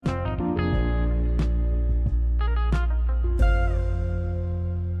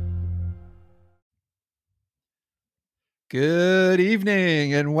Good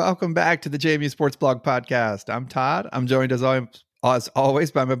evening and welcome back to the JMU Sports Blog Podcast. I'm Todd. I'm joined as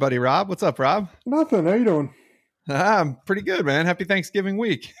always by my buddy Rob. What's up, Rob? Nothing. How you doing? I'm pretty good, man. Happy Thanksgiving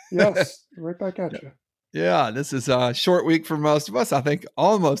week. Yes, right back at you. Yeah, this is a short week for most of us. I think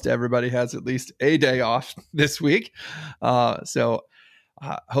almost everybody has at least a day off this week. So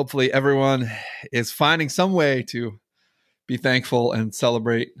hopefully everyone is finding some way to be thankful and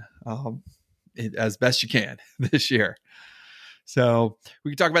celebrate it as best you can this year. So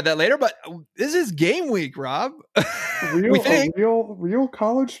we can talk about that later, but this is game week, Rob. Real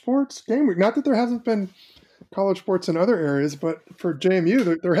college sports game week. Not that there hasn't been college sports in other areas, but for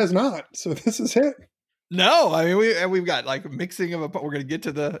JMU, there has not. So this is it. No, I mean we've got like mixing of we're going to get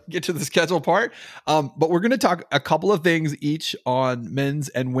to the schedule part, but we're going to talk a couple of things each on men's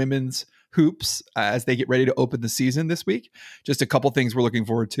and women's hoops as they get ready to open the season this week. Just a couple things we're looking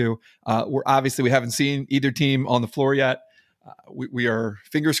forward to. We haven't seen either team on the floor yet. We are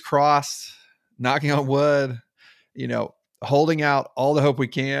fingers crossed, knocking on wood, holding out all the hope we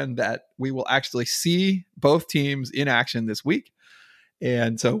can that we will actually see both teams in action this week.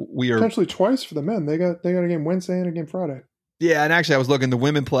 And so we are potentially twice for the men. They got a game Wednesday and a game Friday. Yeah. And actually I was looking, the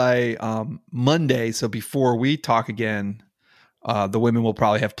women play Monday. So before we talk again, the women will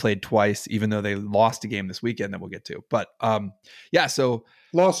probably have played twice, even though they lost a game this weekend that we'll get to. But so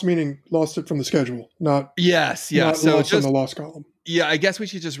lost meaning lost it from the schedule, not yes. Not so lost in the loss column. Yeah, I guess we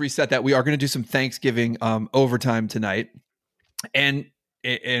should just reset that. We are going to do some Thanksgiving overtime tonight, and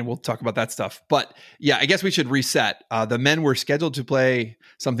we'll talk about that stuff. But yeah, I guess we should reset. The men were scheduled to play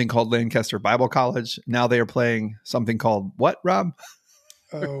something called Lancaster Bible College. Now they are playing something called what, Rob?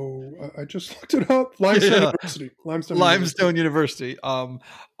 Oh, I just looked it up. Limestone University.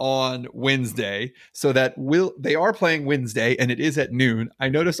 On Wednesday. So that they are playing Wednesday, and it is at noon. I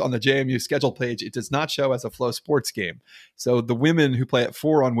noticed on the JMU schedule page, it does not show as a Flow Sports game. So the women who play at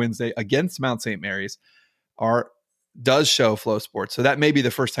 4 on Wednesday against Mount St. Mary's does show Flow Sports. So that may be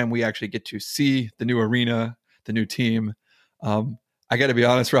the first time we actually get to see the new arena, the new team. I got to be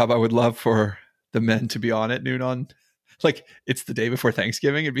honest, Rob, I would love for the men to be on at noon on. Like it's the day before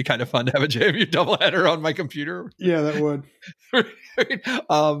Thanksgiving. It'd be kind of fun to have a JMU doubleheader on my computer. Yeah, that would.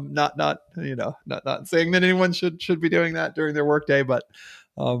 Not saying that anyone should be doing that during their workday, but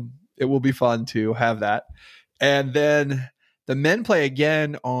it will be fun to have that. And then the men play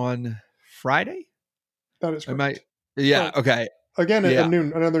again on Friday. That is correct. Okay. Again at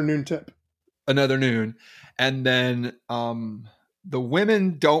noon, another noon tip. Another noon, and then the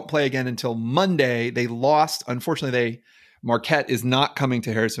women don't play again until Monday. They lost. Unfortunately, Marquette is not coming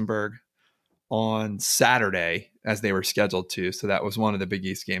to Harrisonburg on Saturday as they were scheduled to. So that was one of the Big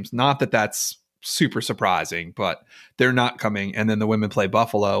East games. Not that that's super surprising, but they're not coming. And then the women play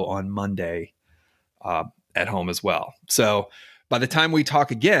Buffalo on Monday at home as well. So by the time we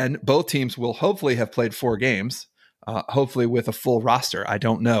talk again, both teams will hopefully have played 4 games, hopefully with a full roster. I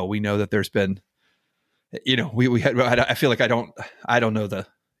don't know. We know that there's been we had. I feel like I don't know the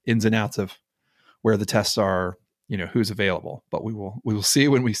ins and outs of where the tests are. Who's available, but we will see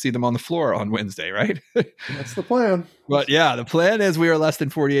when we see them on the floor on Wednesday, right? That's the plan. But yeah, the plan is we are less than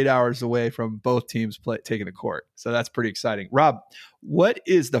 48 hours away from both teams taking the court, so that's pretty exciting. Rob, what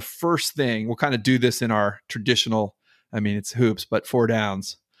is the first thing? We'll kind of do this in our traditional. I mean, it's hoops, but 4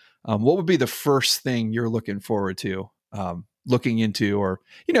 downs. What would be the first thing you're looking forward to? Looking into or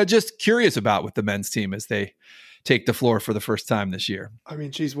just curious about with the men's team as they take the floor for the first time this year? I mean,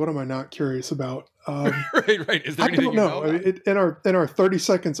 geez, what am I not curious about? Right. Is there anything I don't know. I mean, in our 30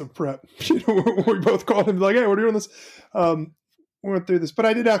 seconds of prep, we both called him like, "Hey, we're doing this." We went through this, but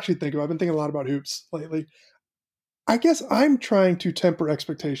I did actually I've been thinking a lot about hoops lately. I guess I'm trying to temper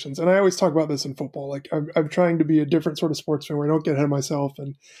expectations, and I always talk about this in football. Like I'm trying to be a different sort of sportsman where I don't get ahead of myself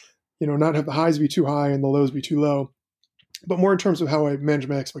and not have the highs be too high and the lows be too low. But more in terms of how I manage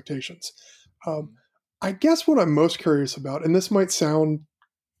my expectations. I guess what I'm most curious about, and this might sound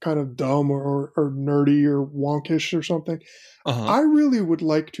kind of dumb or nerdy or wonkish or something, I really would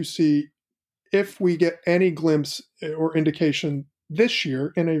like to see if we get any glimpse or indication this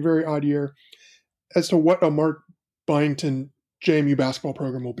year, in a very odd year, as to what a Mark Byington JMU basketball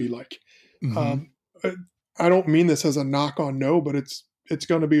program will be like. Mm-hmm. I don't mean this as a knock on No, but it's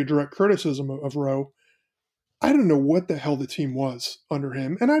going to be a direct criticism of Rowe. I don't know what the hell the team was under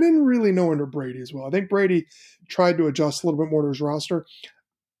him. And I didn't really know under Brady as well. I think Brady tried to adjust a little bit more to his roster.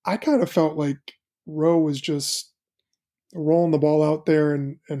 I kind of felt like Rowe was just rolling the ball out there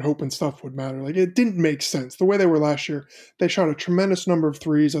and hoping stuff would matter. Like it didn't make sense. The way they were last year, they shot a tremendous number of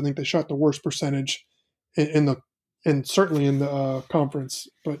threes. I think they shot the worst percentage in the and certainly in the conference,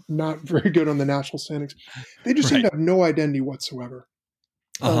 but not very good on the national standings. They just seem Right. to have no identity whatsoever.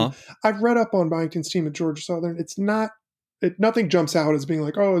 Uh-huh. I've read up on Byington's team at Georgia Southern. It's not, nothing jumps out as being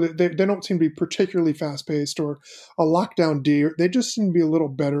like, oh, they don't seem to be particularly fast paced or a lockdown D. They just seem to be a little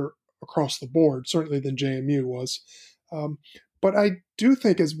better across the board, certainly than JMU was. But I do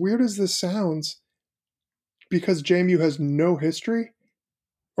think, as weird as this sounds, because JMU has no history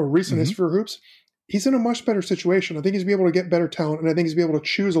or recent history for hoops, he's in a much better situation. I think he's be able to get better talent, and I think he's be able to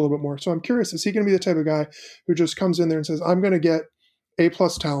choose a little bit more. So I'm curious, is he going to be the type of guy who just comes in there and says, I'm going to get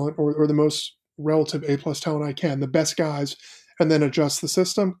A-plus talent or the most relative A-plus talent I can, the best guys, and then adjust the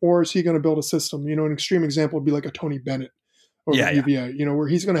system? Or is he going to build a system? An extreme example would be like a Tony Bennett over at UVA, where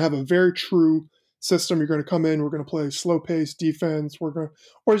he's going to have a very true system. You're going to come in, we're going to play slow-paced defense. Or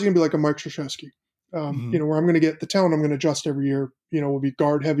is he going to be like a Mike Krzyzewski? Where I'm going to get the talent I'm going to adjust every year. We'll be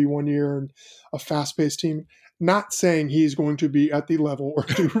guard heavy one year and a fast paced team. Not saying he's going to be at the level or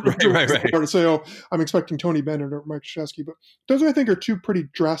to say, oh, I'm expecting Tony Bennett or Mike Krzyzewski, but those I think are two pretty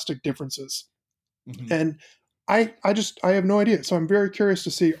drastic differences. And I have no idea. So I'm very curious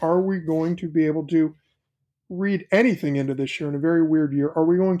to see, are we going to be able to read anything into this year in a very weird year? Are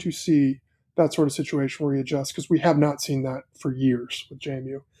we going to see that sort of situation where he adjusts? Because we have not seen that for years with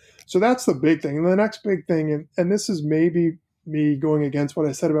JMU. So that's the big thing. And the next big thing, and this is maybe me going against what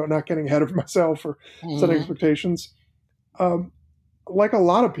I said about not getting ahead of myself or setting expectations. Like a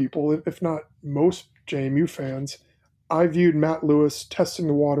lot of people, if not most JMU fans, I viewed Matt Lewis testing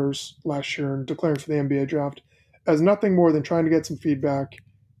the waters last year and declaring for the NBA draft as nothing more than trying to get some feedback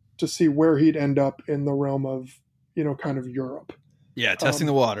to see where he'd end up in the realm of, kind of Europe. Yeah, testing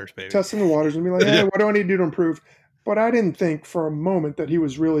the waters, baby. Testing the waters and be like, hey, what do I need to do to improve? But I didn't think for a moment that he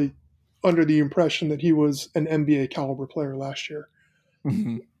was really under the impression that he was an NBA caliber player last year.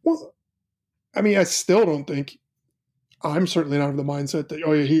 Well, I mean, I still don't think, I'm certainly not of the mindset that,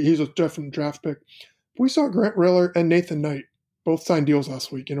 oh yeah, he's a definite draft pick. We saw Grant Riller and Nathan Knight both signed deals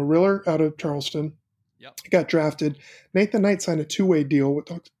last week. Riller out of Charleston got drafted. Nathan Knight signed a 2-way deal with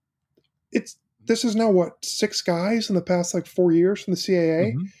this is now 6 guys in the past 4 years from the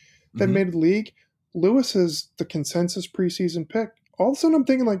CAA that made the league. Lewis is the consensus preseason pick. All of a sudden I'm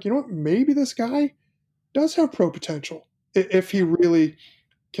thinking maybe this guy does have pro potential if he really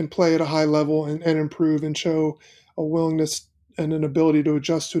can play at a high level and improve and show a willingness and an ability to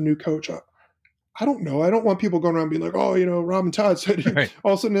adjust to a new coach. I don't know. I don't want people going around being like, oh, Robin Todd said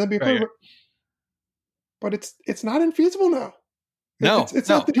all of a sudden that'd be a player. But it's not infeasible now. No, it's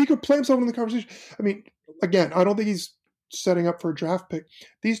not that he could play himself in the conversation. I mean, again, I don't think he's setting up for a draft pick.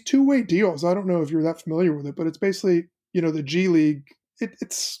 These 2-way deals, I don't know if you're that familiar with it, but it's basically, the G League,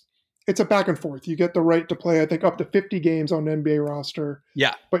 it's a back and forth. You get the right to play, I think, up to 50 games on an NBA roster.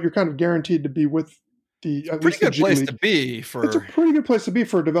 Yeah. But you're kind of guaranteed to be with at pretty least the good G place League. to be for. It's a pretty good place to be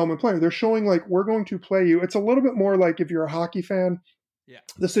for a development player. They're showing we're going to play you. It's a little bit more like if you're a hockey fan,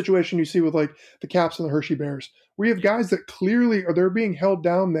 the situation you see with the Caps and the Hershey Bears, where you have guys that clearly they're being held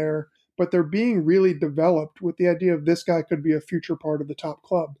down there, but they're being really developed with the idea of this guy could be a future part of the top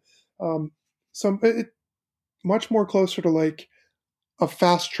club. Much more closer to a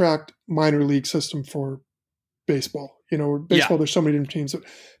fast-tracked minor league system for baseball. Baseball, there's so many different teams. So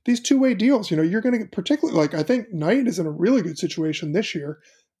these 2-way deals, you're going to get particularly, I think Knight is in a really good situation this year.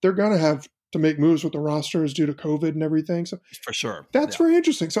 They're going to have to make moves with the rosters due to COVID and everything. So for sure, that's very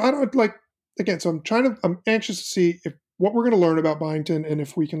interesting. So I don't again. So I'm anxious to see what we're going to learn about Byington and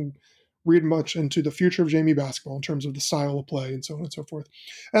if we can read much into the future of JMU basketball in terms of the style of play and so on and so forth.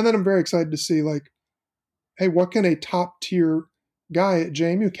 And then I'm very excited to see hey, what can a top tier guy at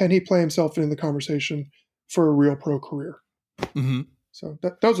JMU, can he play himself into the conversation for a real pro career? So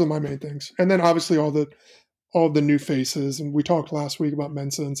those are my main things. And then obviously all the new faces. And we talked last week about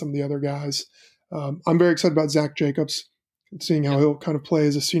Mensa and some of the other guys. I'm very excited about Zach Jacobs, seeing how he'll kind of play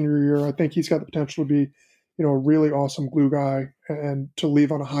as a senior year. I think he's got the potential to be, a really awesome glue guy and to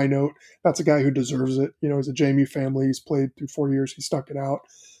leave on a high note. That's a guy who deserves it. As a JMU family, he's played through 4 years. He stuck it out.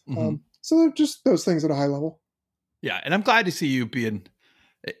 So they're just those things at a high level. Yeah. And I'm glad to see you being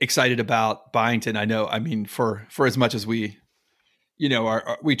excited about Byington. I know, I mean, for as much as we,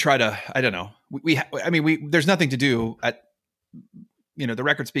 we try to, I don't know, there's nothing to do at, the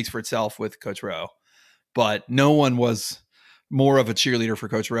record speaks for itself with Coach Rowe, but no one was more of a cheerleader for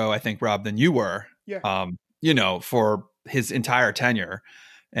Coach Rowe, I think, Rob, than you were, for his entire tenure.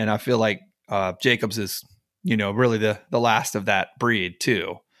 And I feel like Jacobs is, really the last of that breed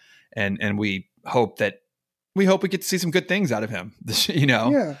too. And we hope we get to see some good things out of him this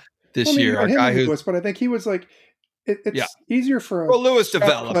year. A guy who's, but I think he was it's easier for Lewis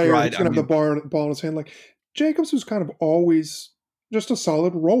developed, player right? He's going to have the ball in his hand. Jacobs was kind of always just a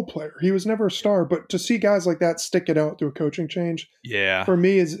solid role player. He was never a star, but to see guys like that stick it out through a coaching change, Yeah. for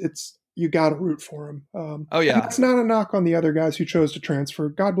me, it's you got to root for him. Oh And yeah. that's not a knock on the other guys who chose to transfer.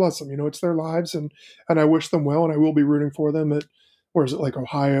 God bless them. It's their lives, and I wish them well, and I will be rooting for them at where is it, like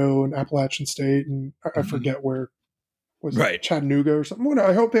Ohio and Appalachian State, and I forget where was it, Right. Chattanooga or something.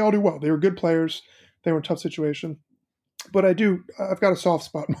 I hope they all do well. They were good players. They were in a tough situation, but I've got a soft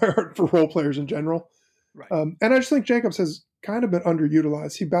spot in my heart for role players in general. Right. And I just think Jacobs has kind of been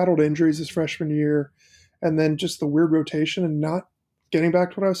underutilized. He battled injuries his freshman year, and then just the weird rotation and not getting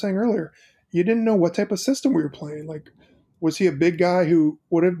back to what I was saying earlier. You didn't know what type of system we were playing. Like, was he a big guy who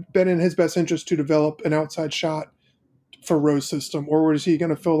would have been in his best interest to develop an outside shot for Rose's system, or was he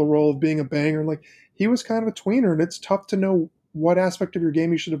going to fill the role of being a banger? Like, he was kind of a tweener, and it's tough to know what aspect of your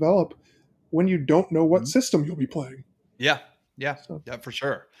game you should develop when you don't know what system you'll be playing. Yeah. Yeah. Yeah, for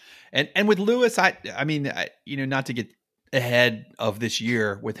sure. And with Lewis, I mean, not to get ahead of this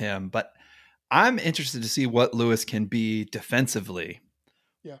year with him, but I'm interested to see what Lewis can be defensively.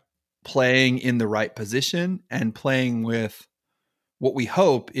 Yeah. Playing in the right position and playing with what we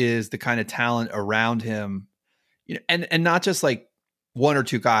hope is the kind of talent around him, and not just like one or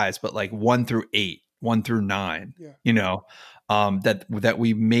two guys, but like 1 through 8, 1 through 9, that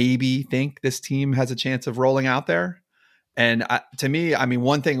we maybe think this team has a chance of rolling out there. And to me, I mean,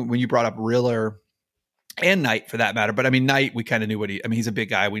 one thing when you brought up Riller and Knight for that matter, but I mean, Knight, we kind of knew he's a big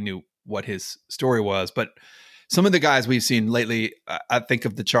guy. We knew what his story was, but some of the guys we've seen lately, I think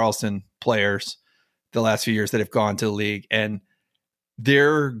of the Charleston players the last few years that have gone to the league, and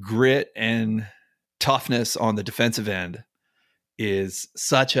their grit and toughness on the defensive end is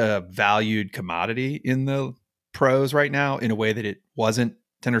such a valued commodity in the pros right now in a way that it wasn't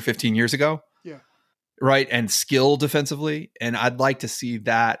 10 or 15 years ago. Right. And skill defensively. And I'd like to see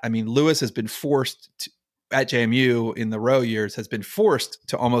that. I mean, Lewis has been forced at JMU in the Rowe years, has been forced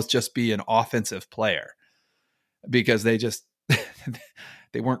to almost just be an offensive player because they just,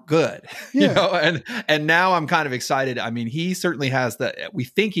 they weren't good, and now I'm kind of excited. I mean, he certainly we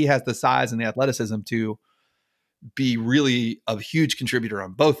think he has the size and the athleticism to be really a huge contributor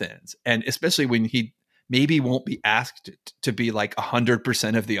on both ends. And especially when he maybe won't be asked to be like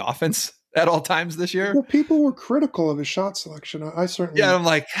 100% of the offense at all times this year. Well, people were critical of his shot selection. I certainly I'm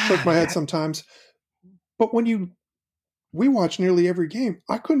like, shook my head sometimes. But when we watched nearly every game,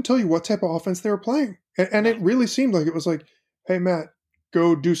 I couldn't tell you what type of offense they were playing. And it really seemed like it was like, hey, Matt,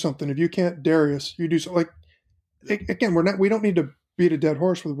 go do something. If you can't, Darius, you do something. Like, again, we don't need to beat a dead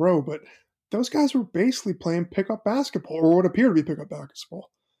horse with Rowe, but those guys were basically playing pickup basketball, or what appeared to be pickup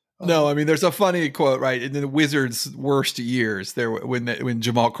basketball. No, I mean, there's a funny quote, right? In the Wizards' worst years, there when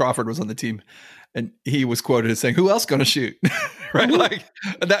Jamal Crawford was on the team, and he was quoted as saying, "Who else going to shoot?" Right? Like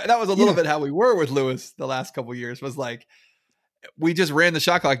that was a little bit how we were with Lewis the last couple of years. Was like we just ran the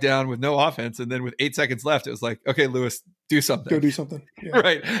shot clock down with no offense, and then with 8 seconds left, it was like, "Okay, Lewis, do something. Go do something." Yeah.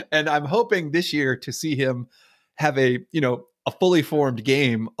 Right? And I'm hoping this year to see him have a fully formed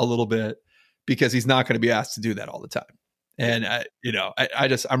game a little bit, because he's not going to be asked to do that all the time. And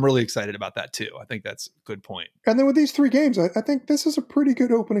I'm really excited about that too. I think that's a good point. And then with these 3 games, I think this is a pretty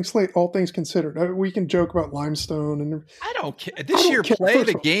good opening slate, all things considered. We can joke about Limestone, and I don't care. This year, play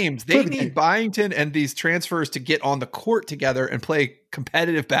the games. They need Byington and these transfers to get on the court together and play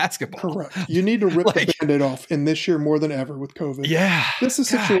competitive basketball. Correct. You need to rip the Band-Aid off in this year more than ever with COVID. Yeah. This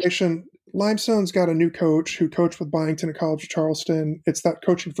is a situation. Limestone's got a new coach who coached with Byington at College of Charleston. It's that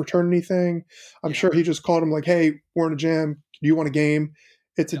coaching fraternity thing. I'm sure he just called him like, hey, we're in a jam. Do you want a game?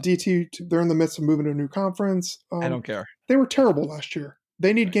 It's a DT. They're in the midst of moving to a new conference. I don't care. They were terrible last year.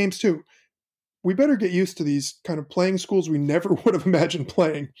 They need games too. We better get used to these kind of playing schools we never would have imagined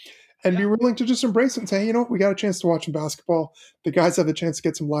playing, and be willing to just embrace it and say, hey, we got a chance to watch some basketball. The guys have a chance to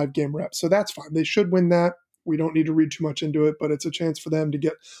get some live game reps. So that's fine. They should win that. We don't need to read too much into it, but it's a chance for them to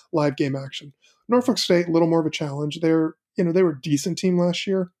get live game action. Norfolk State, a little more of a challenge. They were a decent team last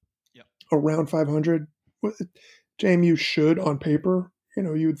year, around 500. JMU should, on paper,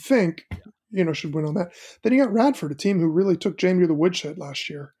 you would think, should win on that. Then you got Radford, a team who really took JMU to the woodshed last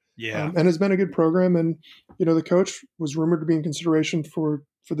year. Yeah. And has been a good program. And, the coach was rumored to be in consideration for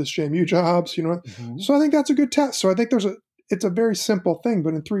this JMU jobs, So I think that's a good test. So I think it's a very simple thing,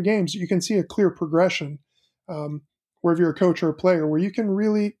 but in 3 games, you can see a clear progression where if you're a coach or a player, where you can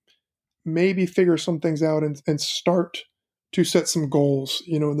really maybe figure some things out and start to set some goals,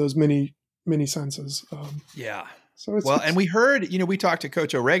 in those many senses. So and we heard, we talked to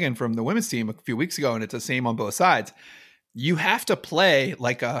Coach O'Regan from the women's team a few weeks ago, and it's the same on both sides. You have to play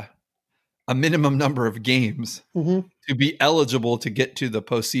like a minimum number of games to be eligible to get to the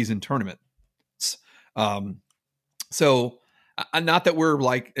postseason tournament. Um, so not that we're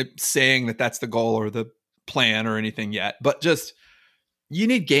like saying that that's the goal or the plan or anything yet, but just you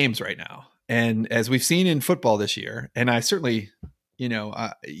need games right now. And as we've seen in football this year, and I certainly,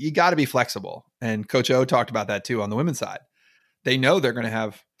 you got to be flexible. And Coach O talked about that too on the women's side. They know they're going to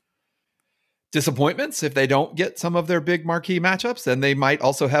have disappointments if they don't get some of their big marquee matchups, then they might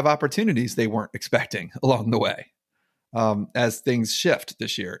also have opportunities they weren't expecting along the way as things shift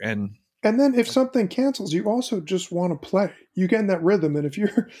this year. And then if something cancels, you also just want to play. You get in that rhythm, and if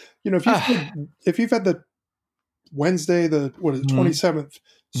you're, if you've had the Wednesday, the 27th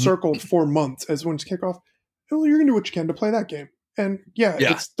circled for months as when's kickoff, well, you're gonna do what you can to play that game. And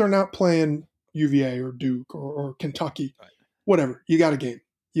they're not playing UVA or Duke or Kentucky, whatever. You got a game.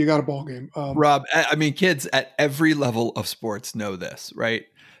 You got a ball game. Rob, I mean, kids at every level of sports know this, right?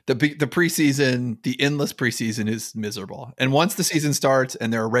 The preseason, the endless preseason is miserable. And once the season starts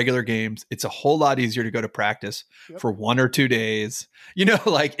and there are regular games, it's a whole lot easier to go to practice for 1 or 2 days,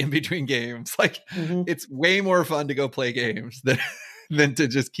 like in between games. Like it's way more fun to go play games than to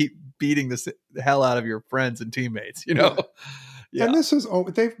just keep beating the hell out of your friends and teammates, Yeah. And this is,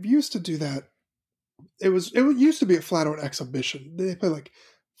 they used to do that. It used to be a flat out exhibition. They play like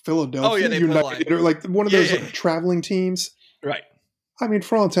Philadelphia United or like one of those traveling teams. Right. I mean,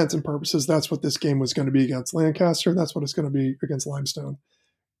 for all intents and purposes, that's what this game was going to be against Lancaster. That's what it's going to be against Limestone.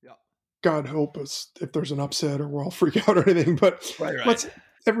 Yeah. God help us if there's an upset or we'll all freak out or anything. But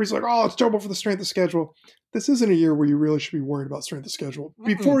everybody's like, oh, it's trouble for the strength of schedule. This isn't a year where you really should be worried about strength of schedule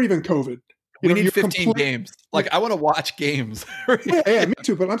before even COVID. We need 15 games. Like I want to watch games. yeah, me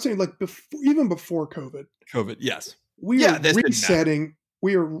too. But I'm saying like even before COVID. Yes. We are resetting.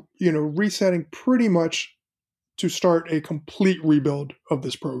 We are, resetting pretty much to start a complete rebuild of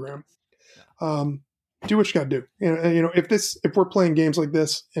this program. Do what you got to do. If we're playing games like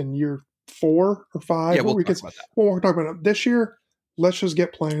this in year 4 or 5, we'll talk about that. We'll talk about it this year. Let's just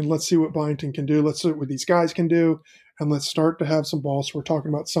get playing. Let's see what Byington can do. Let's see what these guys can do. And let's start to have some balls. So we're talking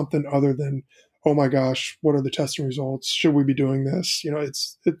about something other than, oh my gosh, what are the testing results? Should we be doing this?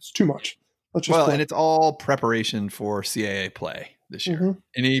 It's too much. Let's just play. And it's all preparation for CAA play this year.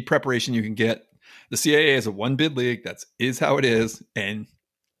 Any preparation you can get. The CAA is a 1-bid league. That is how it is. And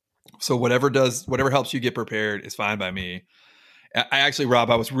so whatever helps you get prepared is fine by me. I actually, Rob,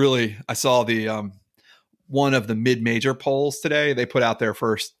 I saw the one of the mid-major polls today. They put out their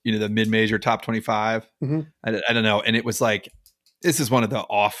first, the mid-major top 25. I don't know. And it was like, this is one of the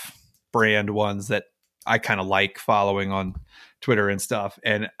off-brand ones that I kind of like following on Twitter and stuff.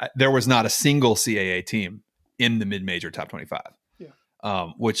 And there was not a single CAA team in the mid-major top 25,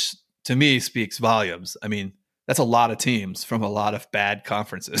 which to me speaks volumes. I mean, that's a lot of teams from a lot of bad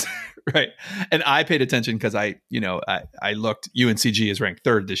conferences, right? And I paid attention because I looked. UNCG is ranked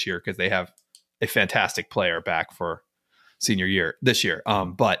 3rd this year because they have a fantastic player back for senior year this year.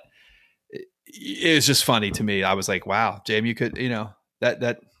 But it was just funny to me. I was like, wow, James, you could,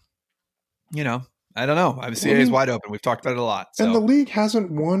 that I don't know. CAA is wide open. We've talked about it a lot. So. And the league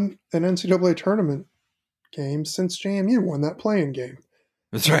hasn't won an NCAA tournament game since JMU won that play-in game.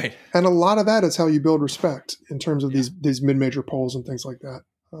 That's right. And a lot of that is how you build respect in terms of these mid-major polls and things like that.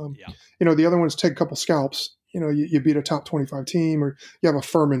 The other ones take a couple scalps. You beat a top 25 team, or you have a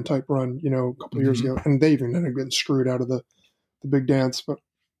Furman type run, a couple of years ago, and they even ended up getting screwed out of the big dance. But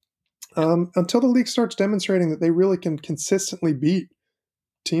until the league starts demonstrating that they really can consistently beat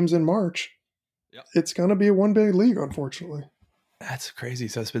teams in March, it's going to be a 1-bid league, unfortunately. That's crazy.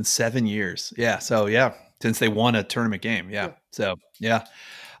 So it's been 7 years. Yeah. So since they won a tournament game. Yeah. So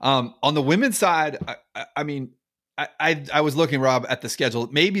on the women's side, I mean, I was looking, Rob, at the schedule.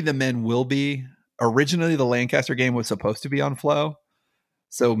 Maybe the men will be. Originally, the Lancaster game was supposed to be on Flow.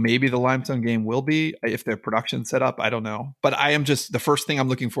 So maybe the Limestone game will be if their production set up. I don't know. But I am the first thing I'm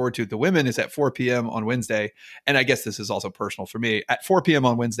looking forward to. The women is at 4 p.m. on Wednesday. And I guess this is also personal for me. At 4 p.m.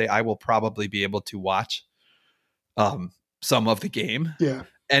 on Wednesday, I will probably be able to watch some of the game. Yeah.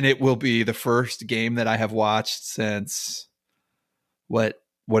 And it will be the first game that I have watched since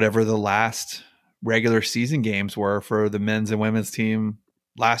whatever the last regular season games were for the men's and women's team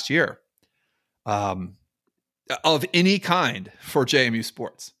last year. Of any kind for JMU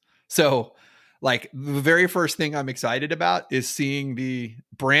sports. So like the very first thing I'm excited about is seeing the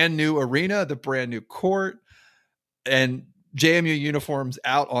brand new arena, the brand new court, and JMU uniforms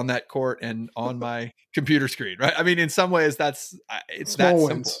out on that court and on my computer screen, right? I mean, in some ways it's small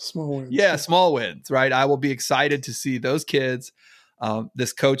that wins, small wins. Yeah, small wins, right? I will be excited to see those kids.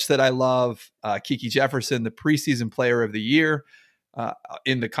 This coach that I love, Kiki Jefferson, the preseason player of the year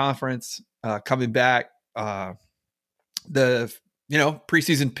in the conference, coming back. The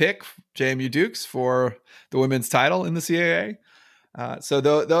preseason pick, JMU Dukes for the women's title in the CAA.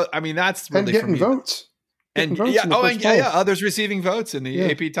 I mean, that's and really for getting me. votes. And votes others receiving votes in the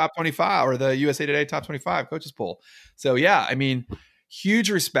AP Top 25 or the USA Today Top 25 coaches poll. So yeah, I mean,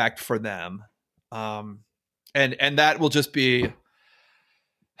 huge respect for them, and that will just be.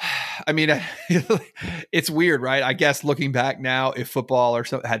 I mean, it's weird, right? I guess looking back now, if football or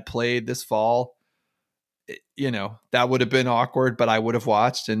something had played this fall, that would have been awkward, but I would have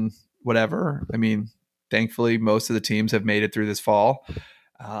watched and whatever. I mean, thankfully, most of the teams have made it through this fall.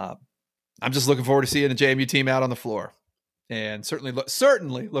 I'm just looking forward to seeing the JMU team out on the floor, and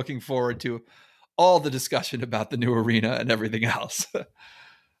certainly looking forward to all the discussion about the new arena and everything else.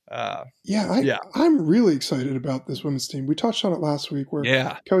 I'm really excited about this women's team. We touched on it last week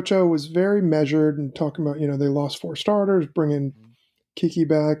where Coach O was very measured and talking about, they lost 4 starters, bringing Kiki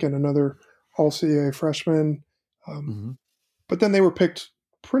back and another All-CAA freshman. But then they were picked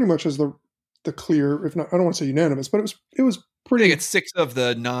pretty much as the clear, if not, I don't want to say unanimous, but it was pretty. I think it's 6 of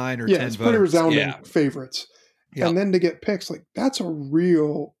the 9 or 10 it's votes. Pretty resounding favorites. Yep. And then to get picks, that's a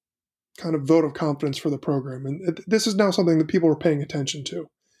real kind of vote of confidence for the program. And this is now something that people are paying attention to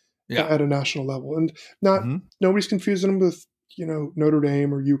at a national level. And nobody's confusing them with, Notre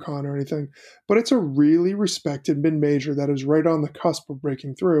Dame or UConn or anything, but it's a really respected mid-major that is right on the cusp of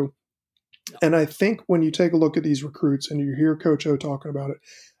breaking through. And I think when you take a look at these recruits and you hear Coach O talking about it,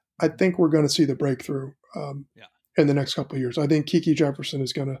 I think we're going to see the breakthrough in the next couple of years. I think Kiki Jefferson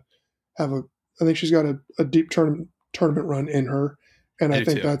is going to have I think she's got a deep tournament run in her. And I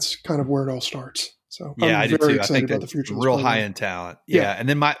think that's kind of where it all starts. So I'm very excited about the future. Real high-end talent. Yeah. And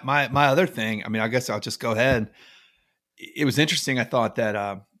then my other thing, I mean, I guess I'll just go ahead. It was interesting. I thought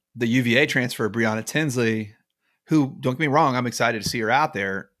that the UVA transfer, Brianna Tinsley, who, don't get me wrong, I'm excited to see her out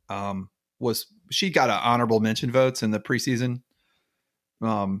there, she got an honorable mention votes in the preseason,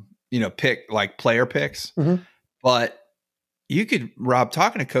 player picks. Mm-hmm. But you could, Rob,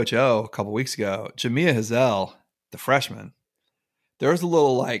 talking to Coach O a couple weeks ago, Jamia Hazel, the freshman, there was a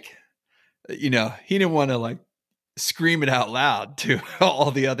little he didn't want to scream it out loud to all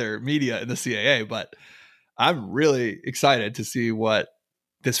the other media in the CAA, but I'm really excited to see what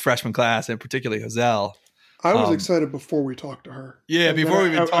this freshman class, and particularly Hazel. I was excited before we talked to her. Yeah, and before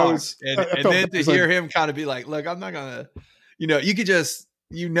we even talked. And then to hear him kind of be like, look, I'm not going to, you could just,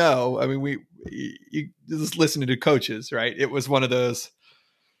 I mean, you just listening to coaches, right? It was one of those,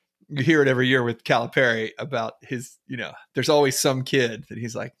 you hear it every year with Calipari about his, there's always some kid that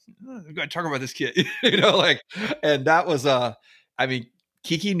he's like, I'm going to talk about this kid, and that was, I mean,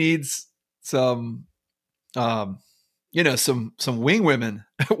 Kiki needs some, some wing women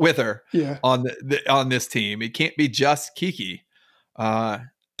with her on this team. It can't be just Kiki.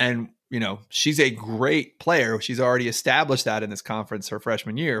 And she's a great player. She's already established that in this conference her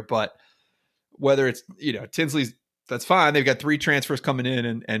freshman year, but whether it's, Tinsley's, that's fine. They've got 3 transfers coming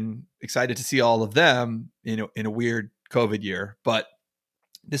in and excited to see all of them, in a weird COVID year, but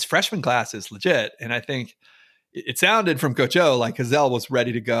this freshman class is legit. And I think it sounded from Coach O like Hazel was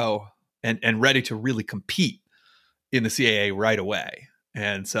ready to go and ready to really compete in the CAA right away.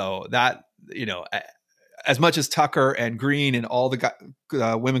 And so that, as much as Tucker and Green and all the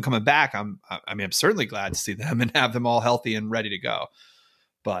women coming back, I'm certainly glad to see them and have them all healthy and ready to go,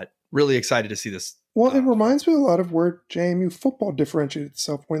 but really excited to see this. Well, it reminds me a lot of where JMU football differentiated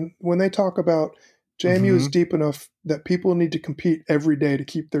itself when they talk about JMU is deep enough that people need to compete every day to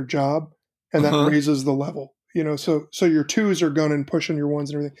keep their job, and that raises the level. So your 2s are gunning, pushing your 1s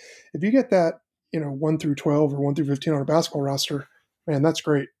and everything. If you get that, 1 through 12 or 1 through 15 on a basketball roster, man, that's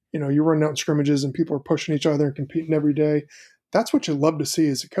great. You're running out in scrimmages and people are pushing each other and competing every day. That's what you love to see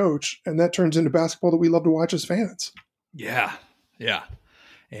as a coach, and that turns into basketball that we love to watch as fans. Yeah, yeah.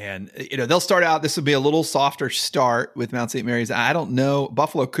 And, they'll start out, this will be a little softer start with Mount St. Mary's. I don't know.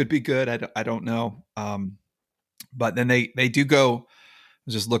 Buffalo could be good. I don't know. But then they do go,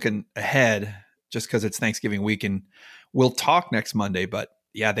 just looking ahead, just because it's Thanksgiving week, and we'll talk next Monday. But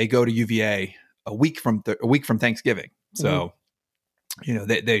yeah, they go to UVA a week from Thanksgiving. So,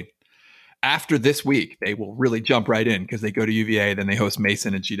 they after this week, they will really jump right in because they go to UVA, then they host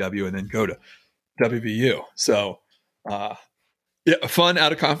Mason and GW, and then go to WVU. So, fun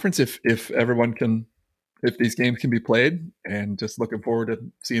out of conference if everyone can, if these games can be played, and just looking forward to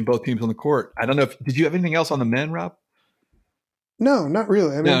seeing both teams on the court. I don't know did you have anything else on the men, Rob? No, not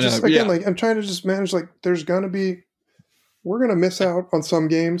really. I mean, I'm trying to just manage, we're going to miss out on some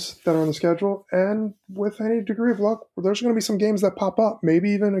games that are on the schedule. And with any degree of luck, there's going to be some games that pop up,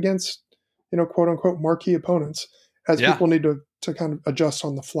 maybe even against, quote unquote, marquee opponents, as people need to kind of adjust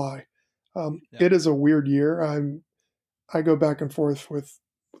on the fly. It is a weird year. I go back and forth with,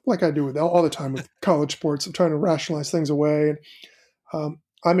 like I do with all the time with college sports. I'm trying to rationalize things away. And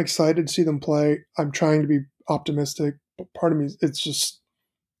I'm excited to see them play. I'm trying to be optimistic, but part of me,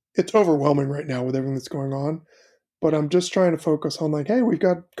 it's overwhelming right now with everything that's going on. But I'm just trying to focus on like, hey, we've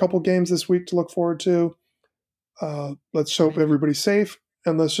got a couple games this week to look forward to. Let's hope everybody's safe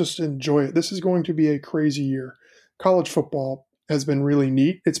and let's just enjoy it. This is going to be a crazy year. College football has been really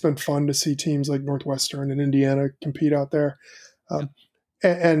neat. It's been fun to see teams like Northwestern and Indiana compete out there.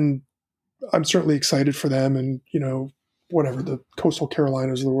 And I'm certainly excited for them and, whatever, the Coastal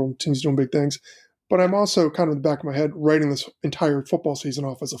Carolinas of the world, teams doing big things. But I'm also kind of in the back of my head writing this entire football season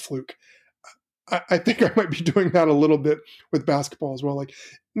off as a fluke. I think I might be doing that a little bit with basketball as well. Like,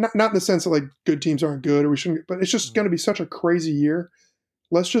 not in the sense that like good teams aren't good or we shouldn't, but it's just going to be such a crazy year.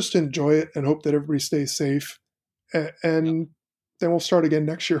 Let's just enjoy it and hope that everybody stays safe. And then we'll start again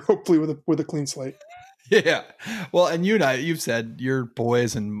next year, hopefully with a clean slate. Yeah. Well, and you've said your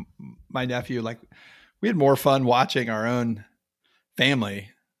boys and my nephew, like we had more fun watching our own family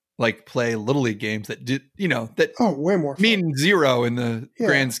like play little league games that did, way more fun. Mean zero in the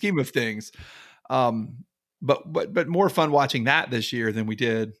grand scheme of things. But more fun watching that this year than we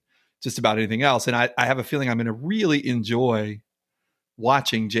did just about anything else. And I have a feeling I'm going to really enjoy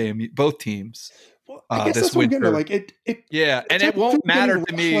watching both teams. Well, I guess this winter. Like it, and it won't matter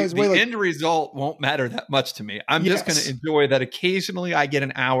to me. The end result won't matter that much to me. I'm just going to enjoy that. Occasionally, I get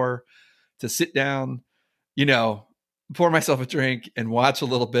an hour to sit down, pour myself a drink and watch a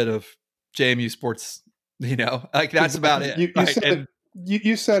little bit of JMU sports. Like that's about it.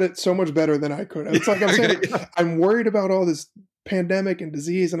 You said it so much better than I could. It's like I'm saying, I'm worried about all this pandemic and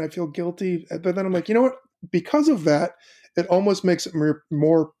disease, and I feel guilty. But then I'm like, you know what? Because of that, it almost makes it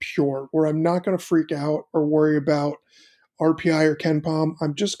more pure, where I'm not going to freak out or worry about RPI or KenPom.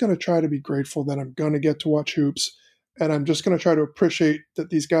 I'm just going to try to be grateful that I'm going to get to watch hoops, and I'm just going to try to appreciate that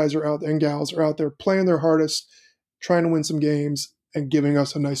these guys are out there and gals are out there playing their hardest, trying to win some games, and giving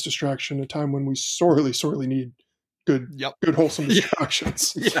us a nice distraction at a time when we sorely, sorely need good wholesome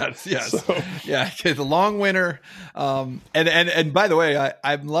distractions. Yes. So. Yeah. The long winter. And by the way,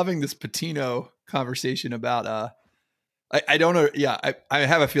 I'm loving this Patino conversation about, I don't know. Yeah. I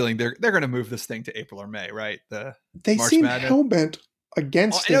have a feeling they're going to move this thing to April or May, right? They seem hell-bent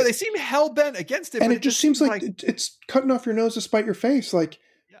against it. They seem hell-bent against it. And it just seems like it's cutting off your nose to spite your face. Like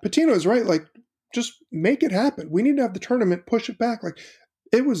Patino is right. Like just make it happen. We need to have the tournament, push it back. Like,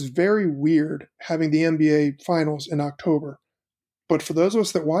 it was very weird having the NBA finals in October, but for those of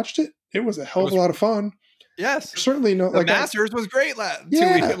us that watched it, it was a hell of a lot of fun. Yes. Certainly no, the Masters was great last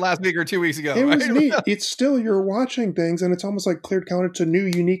week or 2 weeks ago. It was neat. It's still, you're watching things and it's almost like cleared count. It's a new,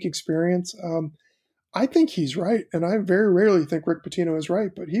 unique experience. I think he's right. And I very rarely think Rick Pitino is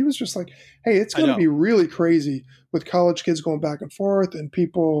right, but he was just like, hey, it's going to be really crazy with college kids going back and forth and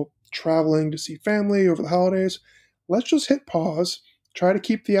people traveling to see family over the holidays. Let's just hit pause. Try to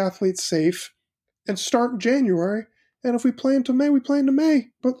keep the athletes safe and start in January. And if we play into May, we play into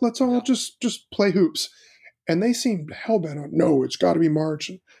May. But let's all just play hoops. And they seemed hell-bent on, no, it's got to be March.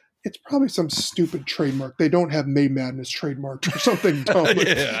 And it's probably some stupid trademark. They don't have May Madness trademarked or something dumb.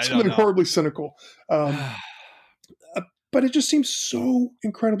 Something horribly cynical. But it just seems so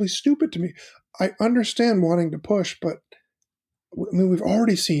incredibly stupid to me. I understand wanting to push, but I mean, we've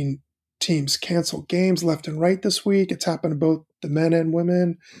already seen teams cancel games left and right this week. It's happened to both the men and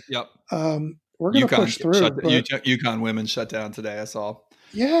women. Yep. We're going to push through. UConn women shut down today, I saw.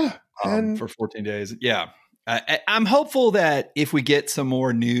 Yeah. For 14 days. Yeah. I'm hopeful that if we get some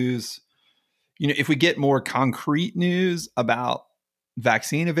more news, if we get more concrete news about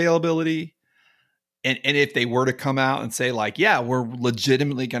vaccine availability, and if they were to come out and say like, yeah, we're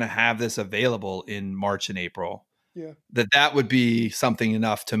legitimately going to have this available in March and April, that would be something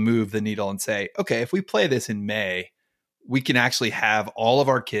enough to move the needle and say, okay, if we play this in May, we can actually have all of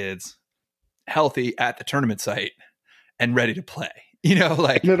our kids healthy at the tournament site and ready to play. And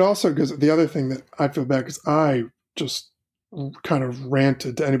it also goes, the other thing that I feel bad, because I just kind of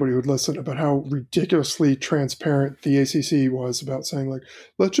ranted to anybody who would listen about how ridiculously transparent the ACC was about saying like,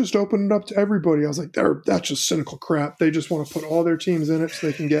 let's just open it up to everybody. I was like, that's just cynical crap. They just want to put all their teams in it so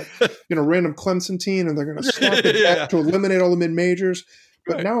they can get, random Clemson team and they're going to swap it back to eliminate all the mid majors.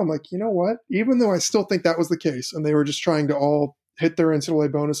 But now I'm like, you know what? Even though I still think that was the case and they were just trying to all hit their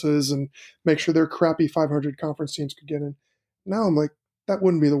NCAA bonuses and make sure their crappy 500 conference teams could get in. Now I'm like, that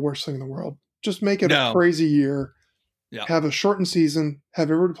wouldn't be the worst thing in the world. Just make it a crazy year. Yeah. Have a shortened season,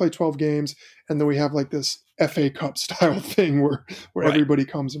 have everybody play 12 games, and then we have like this FA Cup style thing where everybody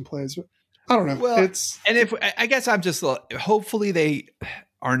comes and plays. But I don't know. Well, I guess I'm just hopefully they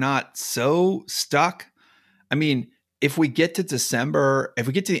are not so stuck. I mean, if we get to December, if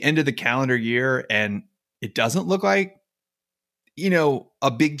we get to the end of the calendar year and it doesn't look like,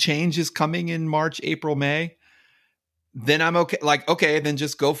 a big change is coming in March, April, May, then I'm okay. Like, okay, then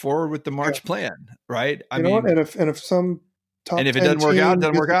just go forward with the March plan, right? I mean, what? And if some top and if it 10 doesn't work out, it team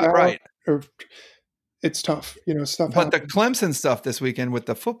doesn't work out, misses right? or it's tough, stuff But happens. the Clemson stuff this weekend with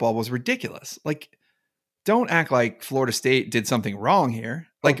the football was ridiculous. Like, don't act like Florida State did something wrong here.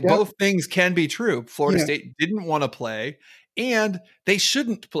 Like, both things can be true. Florida State didn't want to play, and they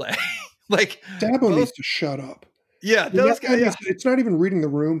shouldn't play. Like, Dabo needs to shut up. Yeah, those guys. It's not even reading the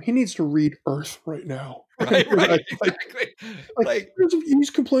room. He needs to read Earth right now. Right, exactly. Like he's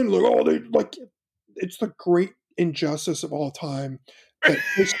complaining it's the great injustice of all time that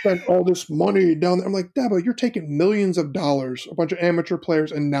they spent all this money down there. I'm like, Dabo, you're taking millions of dollars, a bunch of amateur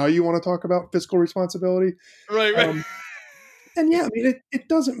players, and now you want to talk about fiscal responsibility, right? And yeah, I mean, it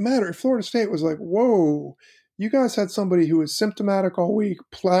doesn't matter if Florida State was like, whoa. You guys had somebody who was symptomatic all week,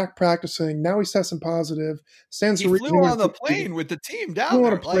 practicing. Now he's testing positive. He flew on the plane with the team down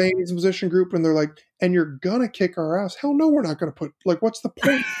there. On a plane, he's in position group, and they're like, and you're going to kick our ass. Hell no, we're not going to put, what's the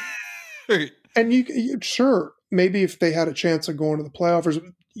point? And you sure, maybe if they had a chance of going to the playoffs,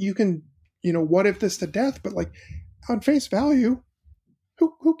 you can, what if this to death? But on face value,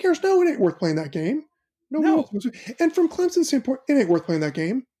 who cares? No, it ain't worth playing that game. No. And from Clemson's standpoint, it ain't worth playing that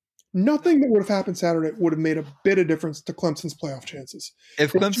game. Nothing that would have happened Saturday would have made a bit of difference to Clemson's playoff chances.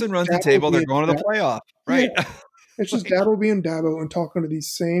 If Clemson runs the table, they're going to the playoff, right? Yeah. It's just Dabo being Dabo and talking to these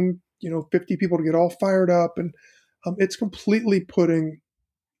same, 50 people to get all fired up. And it's completely putting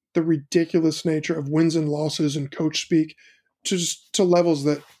the ridiculous nature of wins and losses and coach speak to levels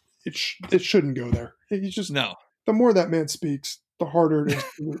that it shouldn't go there. It's just, no. The more that man speaks, the harder it is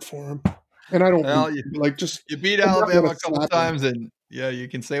to root for him. And I don't you beat Alabama a couple times and yeah, you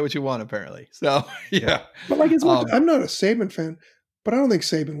can say what you want apparently. So yeah, but I'm not a Saban fan, but I don't think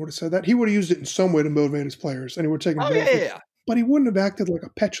Saban would have said that. He would have used it in some way to motivate his players, and he would have taken advantage. Yeah. But he wouldn't have acted like a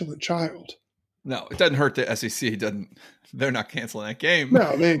petulant child. No, it doesn't hurt the SEC. They're not canceling that game.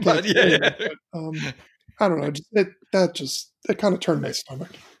 No, they ain't canceling it. But, I don't know. It kind of turned my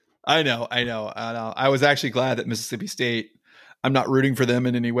stomach. I know. I was actually glad that Mississippi State. I'm not rooting for them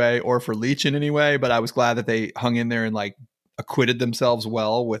in any way or for Leach in any way, but I was glad that they hung in there and acquitted themselves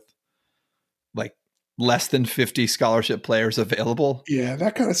well with less than 50 scholarship players available. Yeah,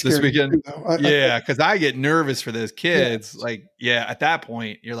 that kind of scared this weekend. Me too, because I get nervous for those kids. Yeah. At that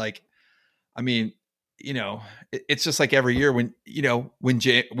point, you're like, I mean, it's just like every year when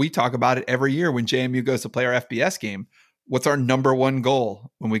we talk about it every year when JMU goes to play our FBS game. What's our number one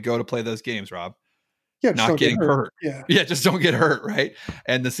goal when we go to play those games, Rob? Yeah, not getting hurt. Yeah, just don't get hurt, right?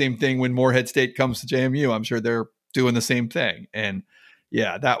 And the same thing when Morehead State comes to JMU. I'm sure they're doing the same thing. And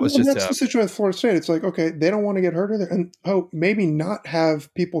yeah, that was that's the situation with Florida State. It's like, okay, they don't want to get hurt either, and maybe not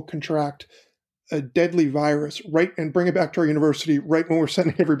have people contract a deadly virus and bring it back to our university right when we're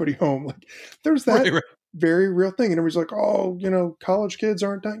sending everybody home. There's that very real thing, and everybody's like, oh, college kids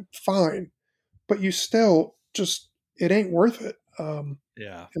aren't dying. Fine, but you still it ain't worth it.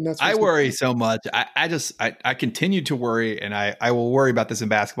 Yeah. And that's I worry so much. I continue to worry, and I will worry about this in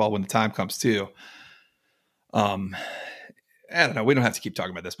basketball when the time comes too. I don't know. We don't have to keep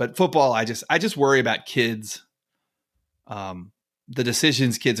talking about this, but football, I just worry about kids. The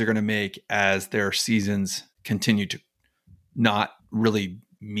decisions kids are going to make as their seasons continue to not really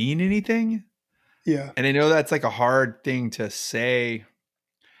mean anything. Yeah. And I know that's a hard thing to say.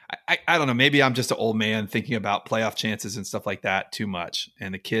 I don't know. Maybe I'm just an old man thinking about playoff chances and stuff like that too much.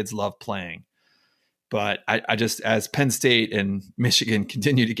 And the kids love playing. But I just, as Penn State and Michigan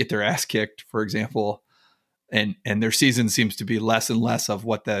continue to get their ass kicked, for example, and their season seems to be less and less of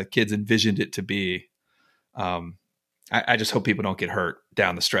what the kids envisioned it to be. I just hope people don't get hurt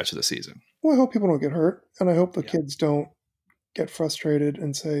down the stretch of the season. Well, I hope people don't get hurt. And I hope the kids don't get frustrated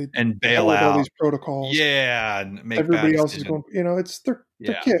and say, and bail out all these protocols. Yeah. And make everybody else is going,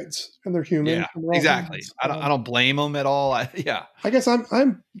 they're kids and they're human. Yeah, exactly. I don't blame them at all. I guess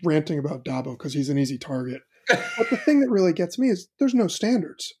I'm ranting about Dabo because he's an easy target. But the thing that really gets me is there's no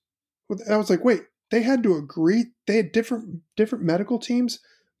standards. I was like, wait, they had to agree. They had different medical teams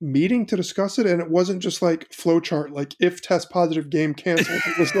meeting to discuss it. And it wasn't just flowchart, if test positive, game canceled.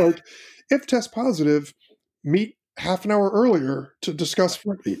 It was if test positive, meet half an hour earlier to discuss.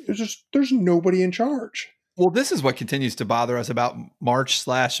 There's nobody in charge. Well, this is what continues to bother us about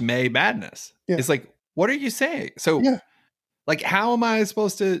March/May madness. Yeah. It's what are you saying? So how am I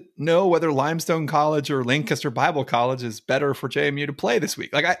supposed to know whether Limestone College or Lancaster Bible College is better for JMU to play this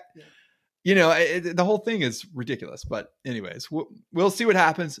week? the whole thing is ridiculous. But anyways, we'll see what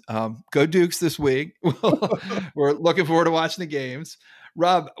happens. Go Dukes this week. We're looking forward to watching the games.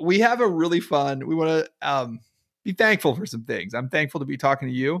 Rob, we have a really fun. We want to be thankful for some things. I'm thankful to be talking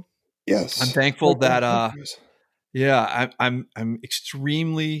to you. Yes, I'm thankful that I'm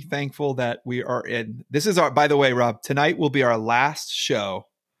extremely thankful that we are in. This is by the way, Rob, tonight will be our last show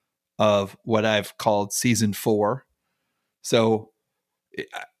of what I've called season 4. So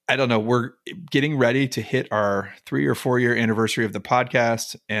I don't know. We're getting ready to hit our 3 or 4 year anniversary of the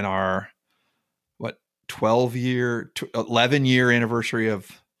podcast and our 11 year anniversary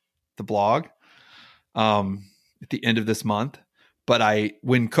of the blog at the end of this month. But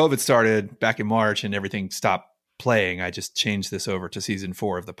when COVID started back in March and everything stopped playing, I just changed this over to season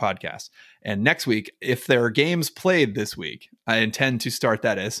 4 of the podcast. And next week, if there are games played this week, I intend to start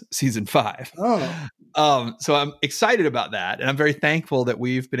that as season 5. So I'm excited about that. And I'm very thankful that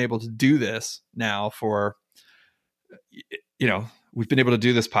we've been able to do this now for, we've been able to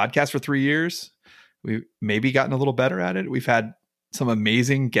do this podcast for 3 years. We've maybe gotten a little better at it. We've had some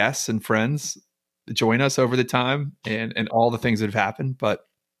amazing guests and friends join us over the time and all the things that have happened. But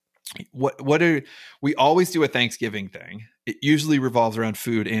we always do a Thanksgiving thing. It usually revolves around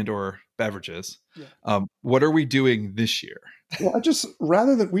food and or beverages. Yeah. What are we doing this year? Well,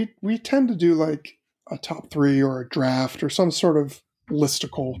 rather than we tend to do like a top 3 or a draft or some sort of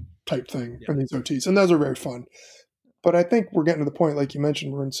listicle type thing in these OTs. And those are very fun. But I think we're getting to the point, like you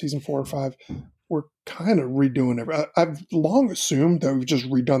mentioned, we're in season 4 or 5. We're kind of redoing it. I've long assumed that we've just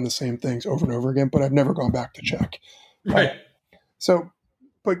redone the same things over and over again, but I've never gone back to check. Right.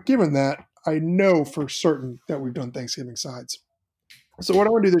 But given that, I know for certain that we've done Thanksgiving sides. So what I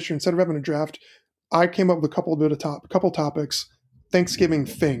want to do this year, instead of having a draft, I came up with a couple topics, Thanksgiving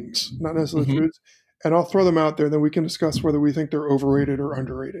things, not necessarily foods, and I'll throw them out there. Then we can discuss whether we think they're overrated or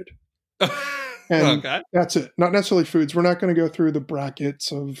underrated. And that's it. Not necessarily foods. We're not going to go through the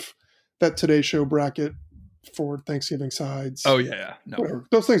brackets of that Today Show bracket for Thanksgiving sides. Oh yeah, no. Whatever.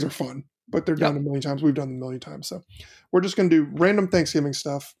 Those things are fun, but they're done a million times. We've done them a million times. So we're just going to do random Thanksgiving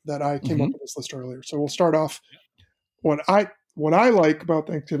stuff that I came up with this list earlier. So we'll start off what I like about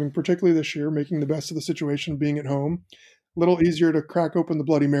Thanksgiving, particularly this year, making the best of the situation, being at home. A little easier to crack open the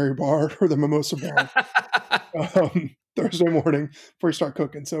Bloody Mary bar or the mimosa bar Thursday morning before you start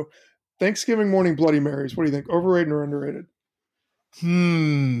cooking. So Thanksgiving morning Bloody Marys. What do you think? Overrated or underrated?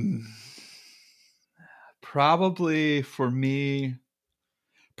 Probably for me,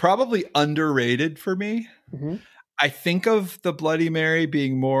 probably underrated for me. Mm-hmm. I think of the Bloody Mary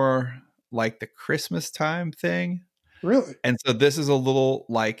being more like the Christmas time thing. Really? And so this is a little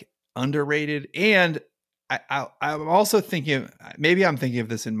like underrated. And I'm also thinking, maybe I'm thinking of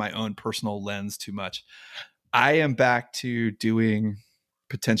this in my own personal lens too much. I am back to doing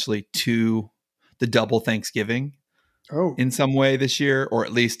potentially the double Thanksgiving in some way this year, or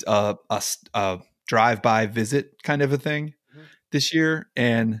at least a drive-by visit kind of a thing this year.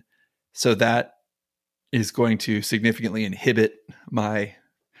 And so that is going to significantly inhibit my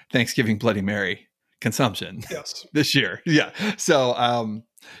Thanksgiving Bloody Mary consumption this year. Yeah. So, I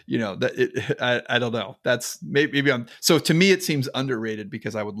don't know. That's maybe so to me, it seems underrated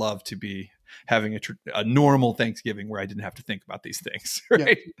because I would love to be having a normal Thanksgiving where I didn't have to think about these things. Right?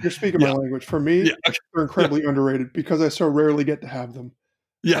 Yeah, you're speaking my language. For me, they're incredibly underrated because I so rarely get to have them.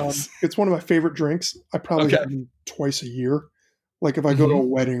 Yes. It's one of my favorite drinks. I probably have them twice a year. Like if I go to a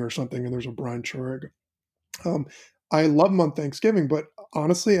wedding or something and there's a brunch I love them on Thanksgiving, but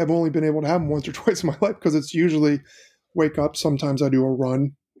honestly, I've only been able to have them once or twice in my life because it's usually wake up. Sometimes I do a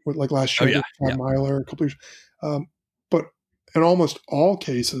run with like last year, 5 miler, a couple of, but in almost all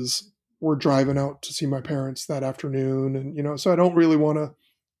cases, we're driving out to see my parents that afternoon. And, so I don't really want to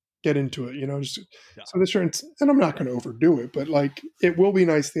get into it, so this year, and I'm not going to overdo it, but like, it will be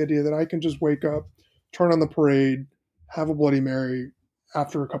nice. The idea that I can just wake up, turn on the parade, have a Bloody Mary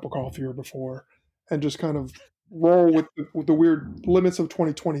after a cup of coffee or before, and just kind of roll with the weird limits of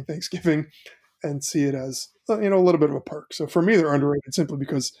 2020 Thanksgiving and see it as, a little bit of a perk. So for me, they're underrated simply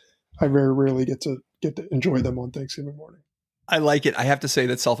because I very rarely get to enjoy them on Thanksgiving morning. I like it. I have to say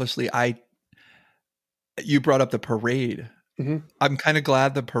that selfishly, you brought up the parade. Mm-hmm. I'm kind of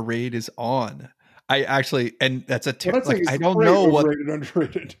glad the parade is on. I actually, and that's a I don't know what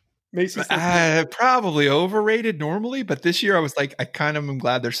underrated. Macy's probably overrated normally, but this year I was like, I kind of am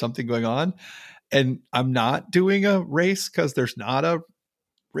glad there's something going on, and I'm not doing a race because there's not a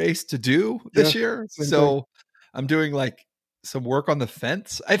race to do this year. So I'm doing like some work on the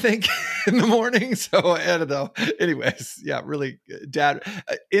fence, I think, in the morning. So I don't know. Anyways, yeah, really dad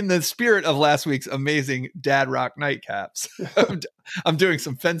in the spirit of last week's amazing Dad Rock nightcaps. I'm doing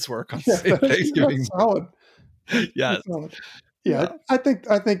some fence work on Thanksgiving. That's solid. Yes. That's solid. Yeah, I think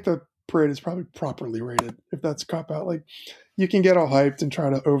the parade is probably properly rated, if that's a cop out. Like, you can get all hyped and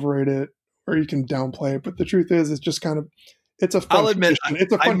try to overrate it, or you can downplay it. But the truth is, it's just kind of, it's a fun I'll admit, tradition.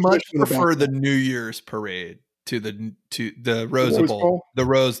 It's a fun I much tradition prefer the New Year's parade to the Rose Rose Bowl, Bowl? the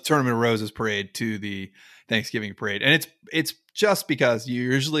Rose Tournament of Roses parade to the Thanksgiving parade. And it's just because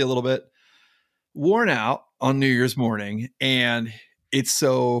you're usually a little bit worn out on New Year's morning, and it's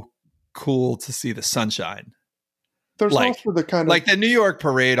so cool to see the sunshine. There's Like- also the kind of, Like the New York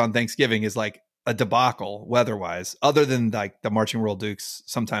parade on Thanksgiving is like a debacle weather-wise, other than like the Marching World Dukes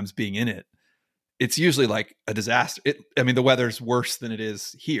sometimes being in it. It's usually like a disaster. I mean, the weather's worse than it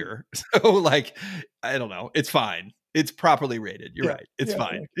is here. So like, I don't know. It's fine. It's properly rated. You're Yeah, right. It's yeah,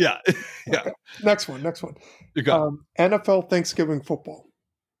 fine. Yeah. Yeah. Okay. Next one. You go. NFL Thanksgiving football.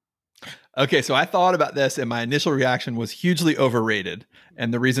 Okay. So I thought about this, and my initial reaction was hugely overrated.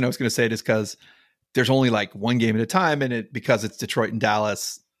 And the reason I was going to say it is because there's only like one game at a time, and because it's Detroit and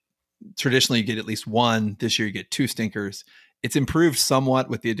Dallas, traditionally you get at least one. This year you get two stinkers. It's improved somewhat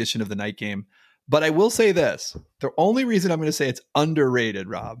with the addition of the night game. But I will say this, the only reason I'm going to say it's underrated,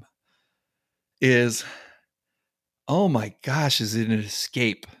 Rob, is, oh my gosh, is it an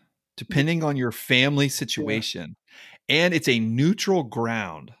escape depending on your family situation? And it's a neutral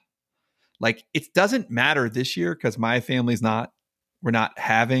ground. Like, it doesn't matter this year because my family's we're not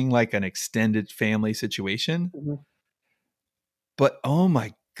having like an extended family situation. Mm-hmm. But oh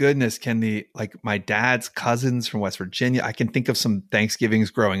my goodness, like my dad's cousins from West Virginia, I can think of some Thanksgivings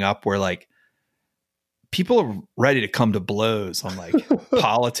growing up where like people are ready to come to blows on like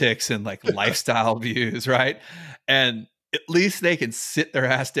politics and like lifestyle views, right? And at least they can sit their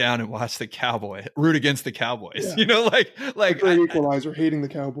ass down and watch root against the Cowboys. Yeah. You know, like Equalizer, hating the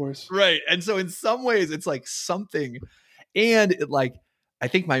Cowboys. right. And so in some ways it's like something, and like I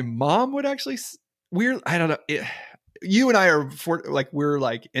think my mom would actually I don't know. You and I are we're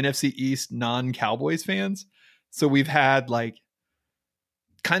like NFC East non-Cowboys fans. So we've had like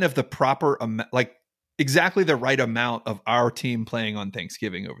kind of the proper like exactly the right amount of our team playing on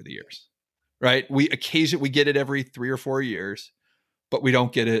Thanksgiving over the years, right? We get it every 3 or 4 years, but we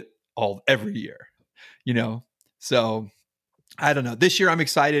don't get it every year, you know? So I don't know. This year I'm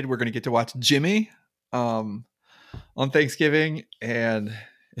excited. We're going to get to watch Jimmy on Thanksgiving, and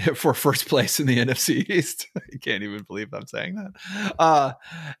for first place in the NFC East. I can't even believe I'm saying that.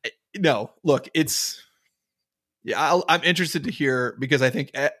 No, look, I'm interested to hear, because I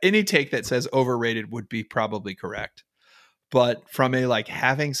think any take that says overrated would be probably correct. But from a like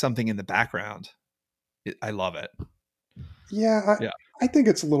having something in the background, I love it. Yeah, I think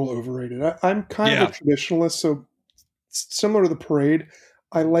it's a little overrated. I'm kind of a traditionalist, so similar to the parade,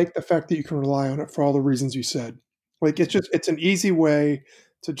 I like the fact that you can rely on it for all the reasons you said. Like, it's an easy way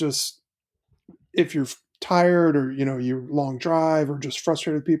to just, if you're tired or, you know, you long drive or just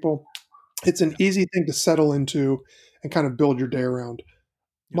frustrated people, it's an easy thing to settle into and kind of build your day around.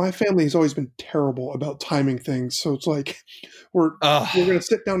 My family has always been terrible about timing things. So it's like, we're going to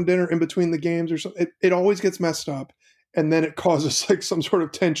sit down dinner in between the games or something. It always gets messed up. And then it causes like some sort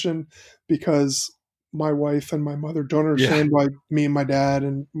of tension because my wife and my mother don't understand why me and my dad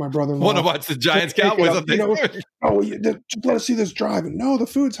and my brother-in-law want to watch the Giants Cowboys on Thanksgiving. Just let us see this drive. And no, the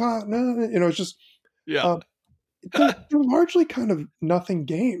food's hot. No, you know, it's just, they're largely kind of nothing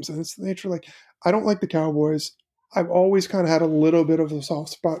games. And it's the nature, like, I don't like the Cowboys. I've always kind of had a little bit of a soft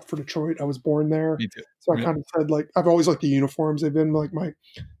spot for Detroit. I was born there. Me too. So I kind of said, like, I've always liked the uniforms. They've been like my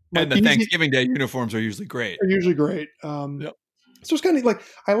and the Thanksgiving Day uniforms are usually great. They're usually great. So it's kind of like,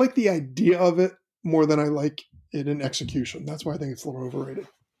 I like the idea of it more than I like it in execution. That's why I think it's a little overrated.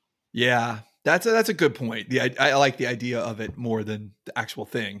 Yeah, that's a good point. I like the idea of it more than the actual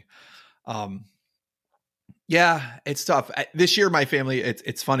thing. Yeah, it's tough. This year, my family,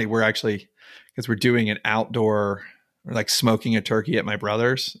 it's funny. We're actually, because we're doing an outdoor, we're like smoking a turkey at my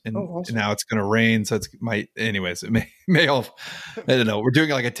brother's, and, awesome. and now it's going to rain. So anyways, it may all, I don't know. We're doing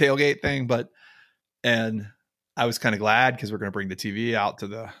like a tailgate thing, and I was kind of glad because we're going to bring the TV out to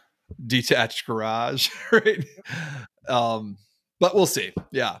the detached garage, right? But we'll see.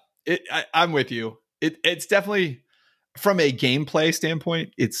 Yeah, I'm with you. It's definitely, from a gameplay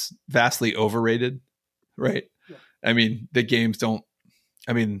standpoint, it's vastly overrated, right? Yeah. I mean, the games don't.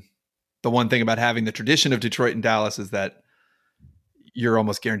 I mean, the one thing about having the tradition of Detroit and Dallas is that you're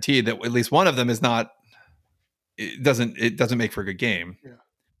almost guaranteed that at least one of them is not. It doesn't make for a good game. Yeah.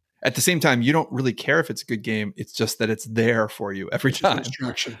 at the same time, you don't really care if it's a good game. It's just that it's there for you every time.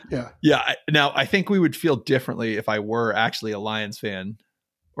 Distraction. Yeah. Yeah. Now, I think we would feel differently if I were actually a Lions fan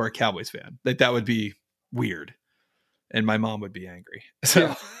or a Cowboys fan. That would be weird. And my mom would be angry.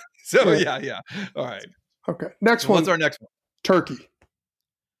 So, yeah. All right. Okay. Next So one. what's our next one? Turkey.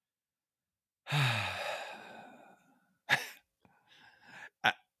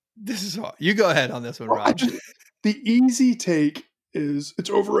 This is hard. You go ahead on this one, Rob. The easy take is it's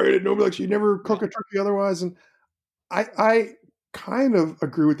overrated. Nobody likes you never cook a turkey otherwise. And I kind of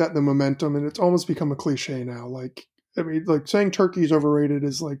agree with that in the momentum, and it's almost become a cliche now. Like, I mean, like saying turkey is overrated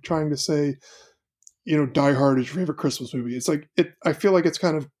is like trying to say, Die Hard is your favorite Christmas movie. It's like I feel like it's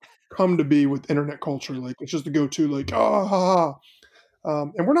kind of come to be with internet culture. Like it's just the go-to, like, oh, ha,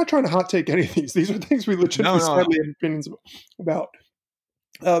 ha. And we're not trying to hot take any of these. These are things we legitimately sadly have opinions about.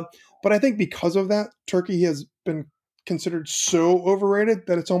 But I think because of that, turkey has been considered so overrated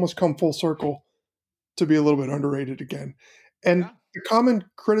that it's almost come full circle to be a little bit underrated again. And the common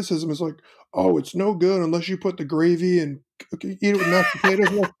criticism is like, oh, it's no good unless you put the gravy and eat it with mashed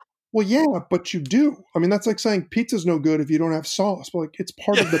potatoes. Well, yeah, but you do. I mean, that's like saying pizza's no good if you don't have sauce. But like, it's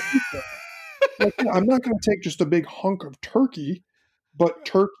part of the pizza. Like, yeah, I'm not going to take just a big hunk of turkey, but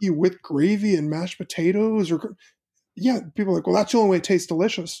turkey with gravy and mashed potatoes, or people are like, well, that's the only way it tastes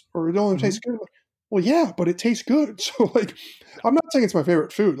delicious, or the only way it tastes good. Like, well, yeah, but it tastes good. So, like, I'm not saying it's my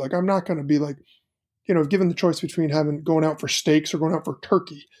favorite food. Like, I'm not going to be like, given the choice between going out for steaks or going out for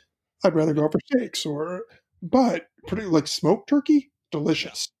turkey, I'd rather go out for steaks. But pretty like smoked turkey,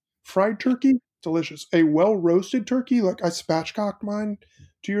 delicious. Fried turkey, delicious. A well roasted turkey, like I spatchcocked mine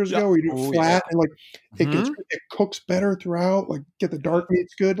 2 years ago, where you do it flat and like it cooks better throughout. Like get the dark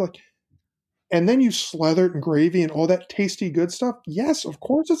meats good, like, and then you slather it in gravy and all that tasty good stuff. Yes, of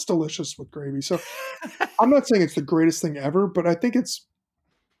course it's delicious with gravy. So I'm not saying it's the greatest thing ever, but I think it's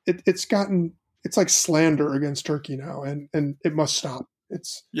like slander against turkey now, and it must stop.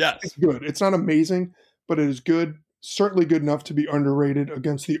 It's good. It's not amazing, but it is good. Certainly good enough to be underrated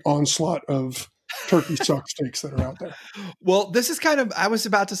against the onslaught of turkey suck steaks that are out there. Well, this is kind of, I was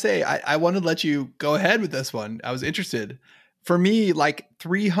about to say, I wanted to let you go ahead with this one. I was interested. For me, like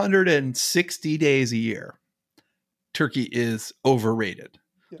 360 days a year, turkey is overrated.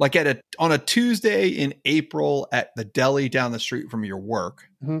 Yeah. Like on a Tuesday in April at the deli down the street from your work,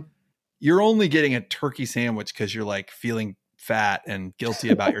 you're only getting a turkey sandwich because you're like feeling fat and guilty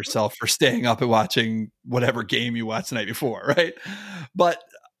about yourself for staying up and watching whatever game you watched the night before, right? But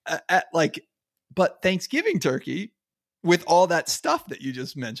but Thanksgiving turkey with all that stuff that you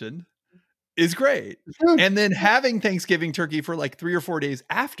just mentioned is great. And then having Thanksgiving turkey for like 3 or 4 days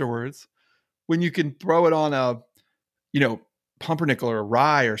afterwards, when you can throw it on a, pumpernickel or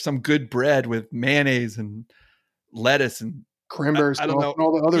rye or some good bread with mayonnaise and lettuce and cranberry sauce, I don't know, and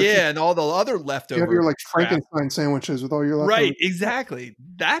all the other and all the other leftover. You have your like Frankenstein sandwiches with all your leftover. Right, exactly.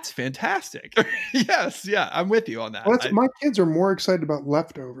 That's fantastic. Yes, yeah, I'm with you on that. Well, my kids are more excited about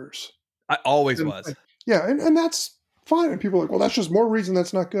leftovers. I always was. Yeah, and that's fine. And people are like, well, that's just more reason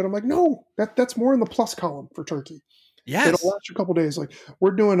that's not good. I'm like, no, that's more in the plus column for turkey. Yes, it'll last you a couple days. Like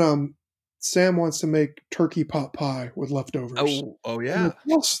we're doing. Sam wants to make turkey pot pie with leftovers. Oh yeah. Like,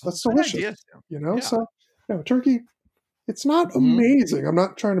 yes, that's delicious. Yeah. So turkey. It's not amazing. I'm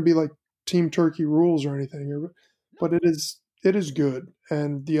not trying to be like Team Turkey rules or anything, but it is good.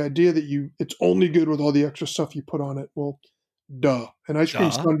 And the idea that it's only good with all the extra stuff you put on it, well, duh. An ice cream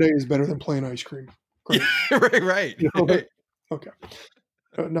sundae is better than plain ice cream. Right. Right. Okay.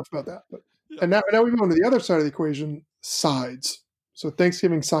 Enough about that. But and now we move on to the other side of the equation: sides. So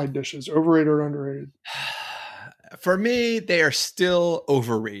Thanksgiving side dishes, overrated or underrated? For me, they are still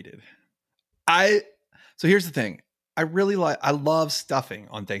overrated. So here's the thing. I love stuffing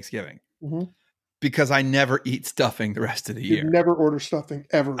on Thanksgiving because I never eat stuffing the rest of the year. Never order stuffing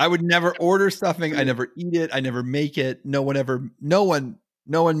ever. I would never order stuffing. I never eat it. I never make it. No one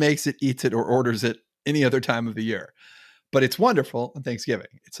makes it, eats it, or orders it any other time of the year. But it's wonderful on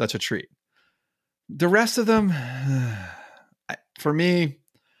Thanksgiving. It's such a treat. The rest of them, for me,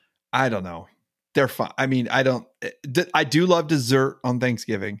 I don't know. They're fine. I mean, I do love dessert on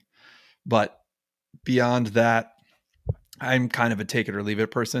Thanksgiving, but beyond that, I'm kind of a take it or leave it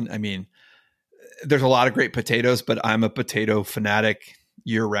person. I mean, there's a lot of great potatoes, but I'm a potato fanatic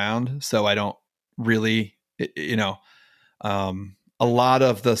year round. So I don't really, a lot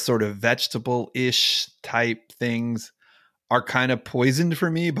of the sort of vegetable-ish type things are kind of poisoned for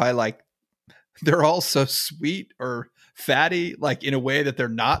me by like, they're all so sweet or fatty, like in a way that they're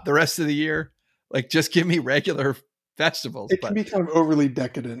not the rest of the year. Like just give me regular vegetables, It can but be kind of overly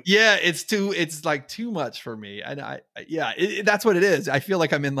decadent. yeah, it's like too much for me. And that's what it is. I feel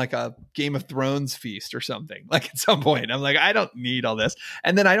like I'm in like a Game of Thrones feast or something. Like at some point, I'm like, I don't need all this.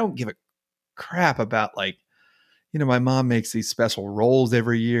 And then I don't give a crap about like, my mom makes these special rolls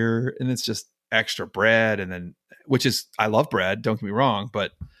every year and it's just extra bread. And then, which is, I love bread, don't get me wrong,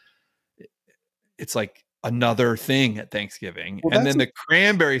 but it's like another thing at Thanksgiving. Well, and then the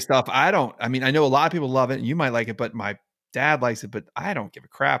cranberry stuff, I know a lot of people love it and you might like it, but my dad likes it, but I don't give a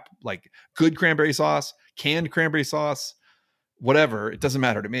crap. Like good cranberry sauce, canned cranberry sauce, whatever. It doesn't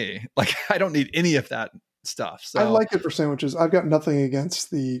matter to me. Like I don't need any of that stuff. So I like it for sandwiches. I've got nothing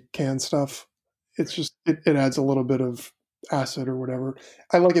against the canned stuff. It's just it adds a little bit of acid or whatever.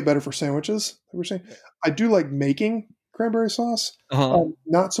 I like it better for sandwiches. Like we're saying, I do like making cranberry sauce.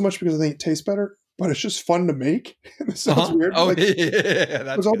 Not so much because I think it tastes better, but it's just fun to make. It sounds weird. Oh, like, yeah.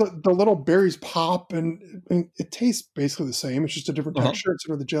 Because all the little berries pop and it tastes basically the same. It's just a different texture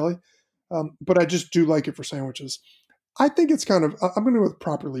instead of the jelly. But I just do like it for sandwiches. I think it's kind of, I'm going to go with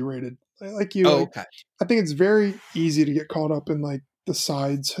properly rated. Like you, okay. I think it's very easy to get caught up in like the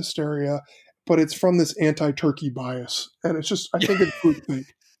sides hysteria, but it's from this anti-turkey bias. And it's just, I think it's groupthink.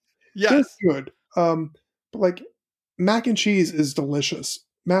 Yes. It's good. But like mac and cheese is delicious.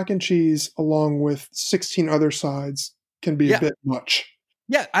 Mac and cheese along with 16 other sides can be a bit much.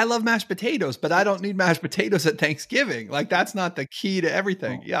 Yeah, I love mashed potatoes, but I don't need mashed potatoes at Thanksgiving. Like that's not the key to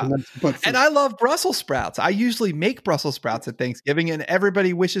everything. Yeah. And I love Brussels sprouts. I usually make Brussels sprouts at Thanksgiving and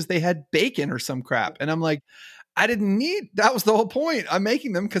everybody wishes they had bacon or some crap. And I'm like, that was the whole point. I'm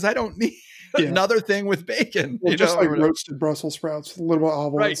making them because I don't need another thing with bacon. Well, just like roasted Brussels sprouts, a little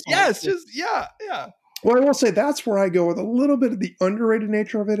olive oil. Right. Yes. Yeah. Well, I will say that's where I go with a little bit of the underrated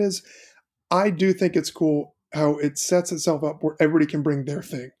nature of it is I do think it's cool how it sets itself up where everybody can bring their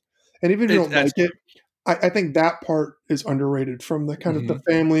thing. And even if you don't like it, I think that part is underrated from the kind of the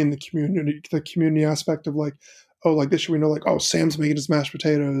family and the community aspect of like, oh, like this year we know like, oh, Sam's making his mashed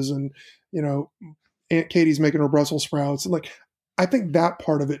potatoes and, Aunt Katie's making her Brussels sprouts. And like, I think that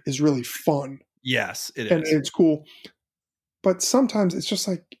part of it is really fun. Yes, it is. And it's cool. But sometimes it's just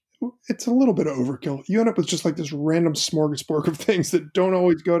like, it's a little bit of overkill. You end up with just like this random smorgasbord of things that don't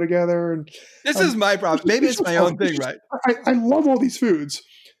always go together. And this is my problem. Maybe it's my own thing, right? I love all these foods.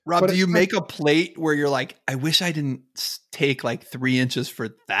 Rob, do you make a plate where you're like, I wish I didn't take like 3 inches for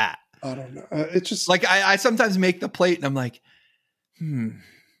that? I don't know. It's just like I sometimes make the plate and I'm like,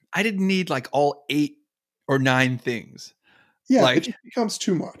 I didn't need like all 8 or 9 things. Yeah, like, it just becomes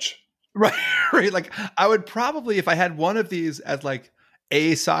too much. Right. Like I would probably, if I had one of these as like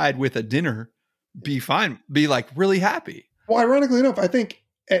a side with a dinner, be fine, be like really happy. Well, ironically enough, I think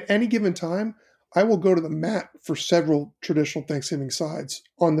at any given time, I will go to the mat for several traditional Thanksgiving sides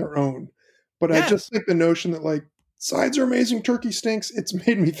on their own. But I just think the notion that like sides are amazing, turkey stinks. It's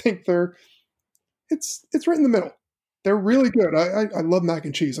made me think it's right in the middle. They're really good. I love mac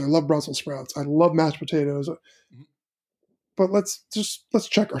and cheese. I love Brussels sprouts. I love mashed potatoes. But let's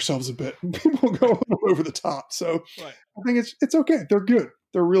check ourselves a bit. People go a little over the top. So I think it's okay. They're good.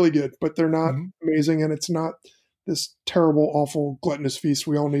 They're really good, but they're not amazing. And it's not this terrible, awful, gluttonous feast.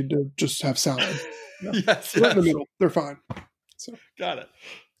 We all need to just have salad. Yes. Right in the middle. They're fine. So got it.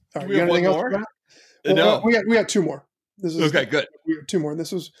 All right, we got anything else? Well, no. We got 2 more. This is okay. Good. We got 2 more. And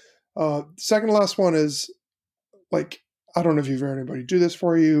this was second to last one is like, I don't know if you've heard anybody do this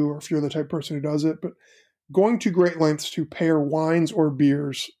for you or if you're the type of person who does it, but going to great lengths to pair wines or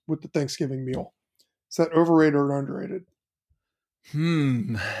beers with the Thanksgiving meal. Is that overrated or underrated?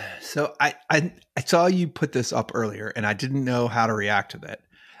 So I saw you put this up earlier and I didn't know how to react to that.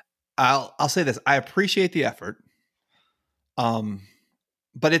 I'll say this. I appreciate the effort.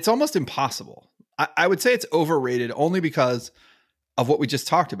 But it's almost impossible. I would say it's overrated only because of what we just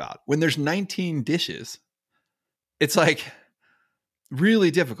talked about. When there's 19 dishes, it's like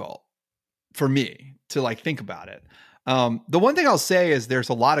really difficult for me to like think about it. The one thing I'll say is there's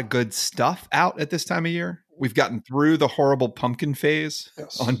a lot of good stuff out at this time of year. We've gotten through the horrible pumpkin phase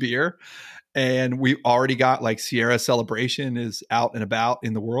on beer, and we've already got like Sierra Celebration is out and about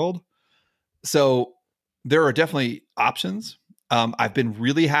in the world. So there are definitely options. I've been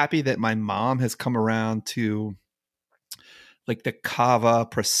really happy that my mom has come around to like the Cava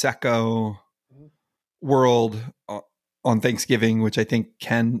Prosecco world on Thanksgiving, which I think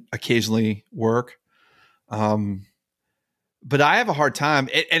can occasionally work. But I have a hard time.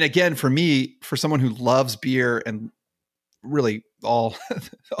 And again, for me, for someone who loves beer and really all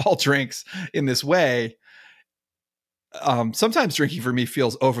drinks in this way, sometimes drinking for me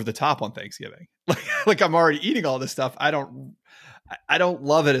feels over the top on Thanksgiving. Like I'm already eating all this stuff. I don't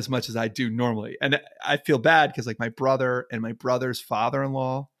love it as much as I do normally. And I feel bad because like my brother and my brother's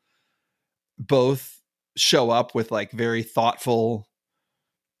father-in-law both show up with like very thoughtful,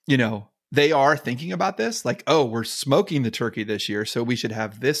 they are thinking about this, like, oh, we're smoking the turkey this year, so we should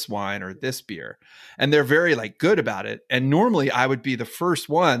have this wine or this beer. And they're very like good about it. And normally I would be the first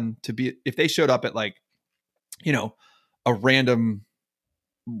one to be, if they showed up at like, a random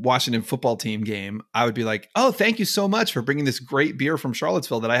Washington football team game, I would be like, oh, thank you so much for bringing this great beer from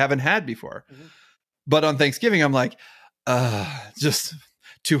Charlottesville that I haven't had before. Mm-hmm. But on Thanksgiving, I'm like, just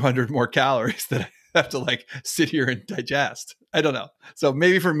 200 more calories that I have to like sit here and digest. I don't know. So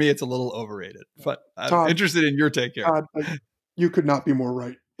maybe for me, it's a little overrated, but I'm Todd, interested in your take here. Todd, you could not be more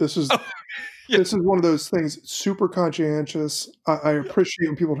right. This is This is one of those things, super conscientious. I appreciate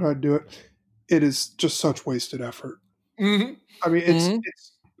when people try to do it. It is just such wasted effort. Mm-hmm. I mean,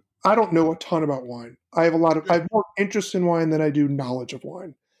 it's I don't know a ton about wine. I have more interest in wine than I do knowledge of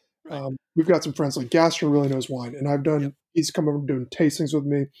wine. Right. We've got some friends like Gaster really knows wine, and he's come over doing tastings with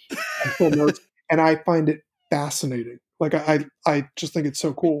me and full notes, and I find it fascinating. Like I just think it's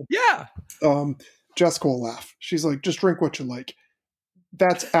so cool. Yeah. Jessica will laugh. She's like, just drink what you like.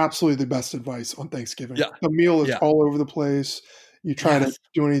 That's absolutely the best advice on Thanksgiving. Yeah. The meal is all over the place. You try to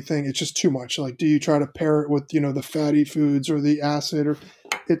do anything, it's just too much. Like, do you try to pair it with, the fatty foods or the acid? Or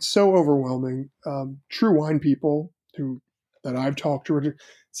it's so overwhelming. True wine people that I've talked to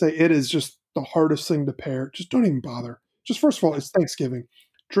say it is just the hardest thing to pair. Just don't even bother. Just first of all, it's Thanksgiving.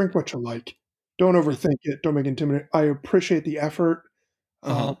 Drink what you like. Don't overthink it. Don't make it intimidating. I appreciate the effort.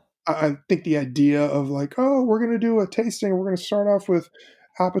 I think the idea of like, oh, we're going to do a tasting. We're going to start off with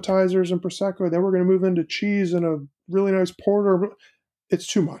appetizers and Prosecco. Then we're going to move into cheese and a really nice porter. It's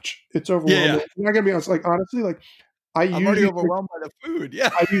too much. It's overwhelming. Yeah. I'm not going to be honest. Like, honestly, like I'm already overwhelmed by the food. Yeah.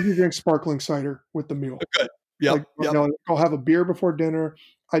 I usually drink sparkling cider with the meal. Good. Yeah. I'll have a beer before dinner.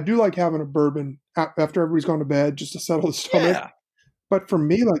 I do like having a bourbon after everybody's gone to bed just to settle the stomach. Yeah. But for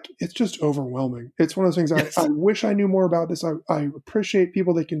me, like, it's just overwhelming. It's one of those things I wish I knew more about this. I appreciate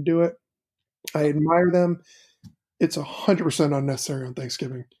people that can do it. I admire them. It's 100% unnecessary on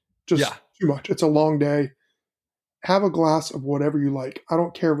Thanksgiving. Just too much. It's a long day. Have a glass of whatever you like. I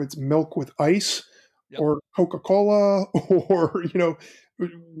don't care if it's milk with ice or Coca-Cola or,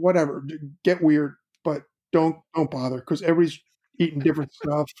 whatever. Get weird, but don't bother because everybody's eating different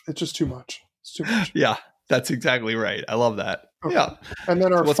stuff. It's just too much. It's too much. Yeah. That's exactly right. I love that. Okay. Yeah. And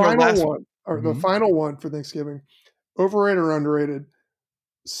then the final one for Thanksgiving, overrated or underrated,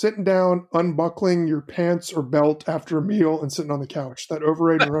 sitting down, unbuckling your pants or belt after a meal and sitting on the couch. That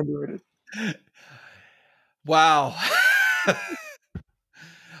overrated or underrated? Wow.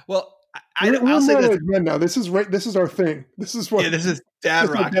 Well, I'll say this now. This is right. This is our thing. This is what. Yeah, this is dad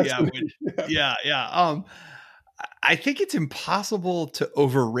rock. Yeah. I think it's impossible to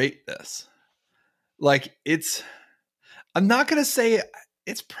overrate this. Like I'm not going to say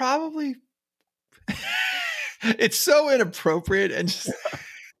it's probably, it's so inappropriate and just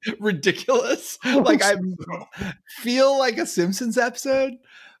ridiculous. Like I feel like a Simpsons episode,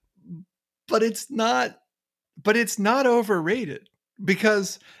 but it's not overrated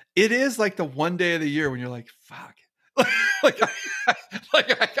because it is like the one day of the year when you're like, fuck.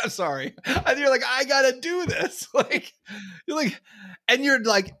 I'm sorry. And you're like, I gotta do this. And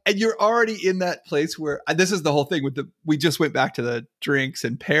you're already in that place where this is the whole thing we just went back to the drinks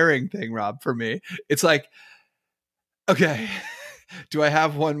and pairing thing, Rob, for me. It's like, okay, do I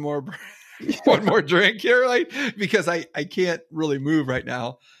have one more drink here? Like, because I can't really move right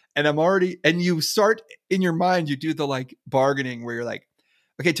now. And and you start in your mind, you do the like bargaining where you're like,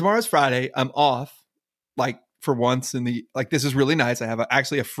 okay, tomorrow's Friday. I'm off. Like, for once this is really nice. I have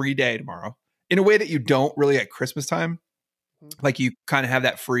actually a free day tomorrow in a way that you don't really at Christmas time. Like you kind of have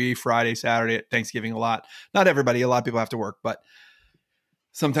that free Friday, Saturday at Thanksgiving a lot. Not everybody, a lot of people have to work, but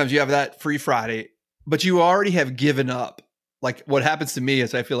sometimes you have that free Friday, but you already have given up. Like what happens to me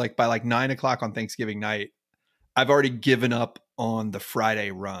is I feel like by like 9:00 on Thanksgiving night, I've already given up on the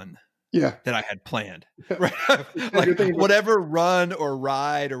Friday run. That I had planned, right? Like whatever run or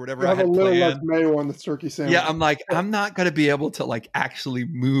ride or whatever I had planned. Have a little less mayo on the turkey sandwich. Yeah, I'm like, I'm not going to be able to like actually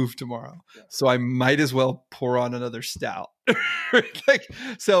move tomorrow, so I might as well pour on another stout.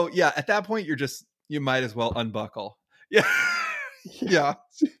 So at that point you might as well unbuckle. Yeah.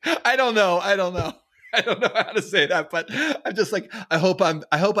 I don't know how to say that, but I'm just like, I hope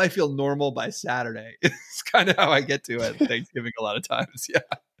I feel normal by Saturday. It's kind of how I get to it Thanksgiving a lot of times. Yeah.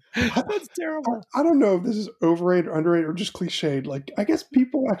 That's terrible. I don't know if this is overrated or underrated or just cliched. Like, I guess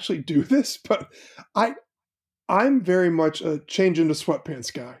people actually do this, but I'm very much a change into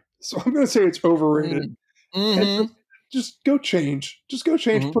sweatpants guy. So I'm going to say it's overrated. Mm-hmm. just go change. Just go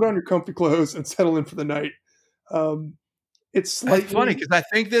change, Mhm. put on your comfy clothes, and settle in for the night. It's That's slightly funny because I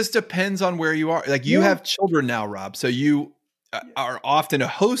think this depends on where you are. Like you yeah, have children now, Rob, so you are often a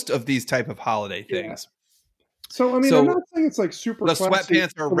host of these type of holiday yeah. things. So I mean, I'm So not saying it's like super the classy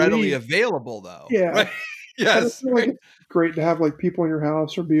sweatpants are to readily leave. available, though, Yeah, right? I don't Yes, feel like right. it's great to have like people in your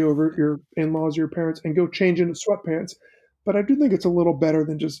house or be over at your in-laws, your parents, and go change into sweatpants. But I do think it's a little better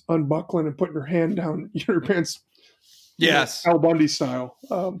than just unbuckling and putting your hand down your pants, Yes. Al Bundy style.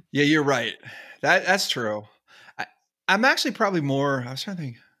 Yeah, you're right. That's true. I, I'm actually probably more. I was trying to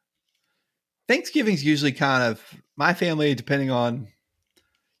think. Thanksgiving's usually kind of my family, depending on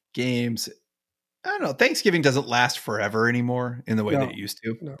games. I don't know. Thanksgiving doesn't last forever anymore in the way that it No, used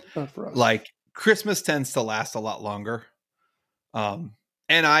to. no, not for us. Like Christmas tends to last a lot longer. Um,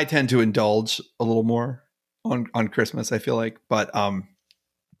 and I tend to indulge a little more on Christmas, I feel like. But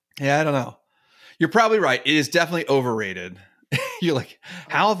yeah, I don't know. You're probably right. It is definitely overrated. You're like, Um,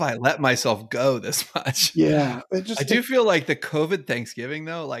 how have I let myself go this much? yeah, it I just do feel like the COVID Thanksgiving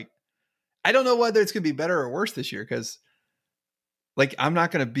though, like I don't know whether it's gonna be better or worse this year because like I'm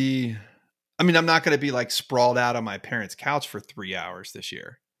not gonna be I'm not gonna be like sprawled out on my parents' couch for 3 hours this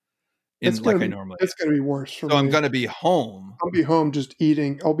year in like I normally am. it's gonna be worse for So I'm me. gonna be home. I'll be home just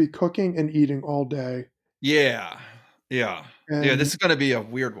eating. I'll be cooking and eating all day, Yeah. Yeah. Yeah. This and is gonna be a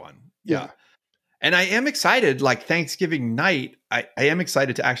weird one. Yeah. yeah, And I am excited, like Thanksgiving night, I am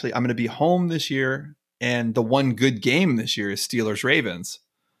excited to actually I'm gonna be home this year. And the one good game this year is Steelers Ravens.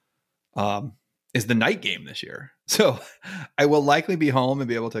 Is the night game this year. So I will likely be home and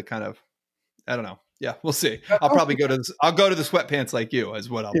be able to kind of, I don't know. Yeah, we'll see. that's also I'll go to the sweatpants like you is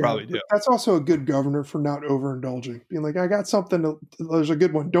what I'll yeah, probably but do. that's also a good governor for not overindulging. Being like, I got something. There's a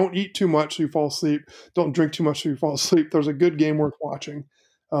good one. Don't eat too much so you fall asleep. Don't drink too much so you fall asleep. There's a good game worth watching.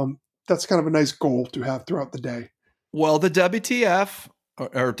 That's kind of a nice goal to have throughout the day. Well, the WTF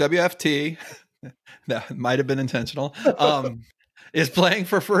or WFT, that might have been intentional, is playing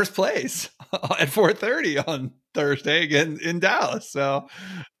for first place at 4:30 on Thursday again in Dallas. So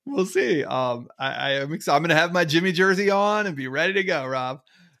we'll see. I am excited. I'm going to have my Jimmy jersey on and be ready to go, Rob.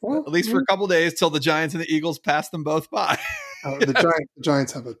 Well, At least for a couple days till the Giants and the Eagles pass them both by. Yes. the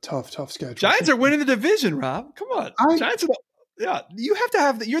Giants have a tough schedule. Giants are winning the division, Rob. Come on. I, Giants are yeah, you have to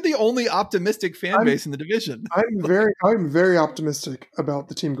have you're the only optimistic fan I'm base in the division. I'm very optimistic about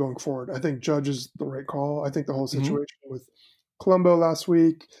the team going forward. I think Judge is the right call. I think the whole Mhm. situation with Colombo last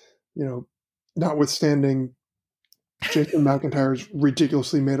week, notwithstanding Jason McIntyre's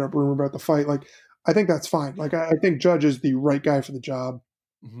ridiculously made up rumor about the fight, like I think that's fine. Like I think Judge is the right guy for the job.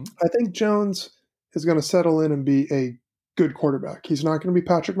 Mhm. I think Jones is going to settle in and be a good quarterback. He's not going to be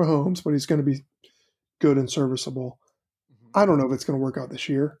Patrick Mahomes, but he's going to be good and serviceable. I don't know if it's going to work out this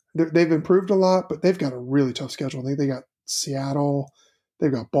year. They've improved a lot, but they've got a really tough schedule. I think they got Seattle,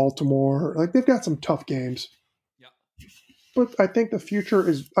 they've got Baltimore. Like they've got some tough games. Yeah. But I think the future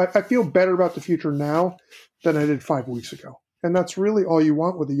is. I feel better about the future now than I did 5 weeks ago, and that's really all you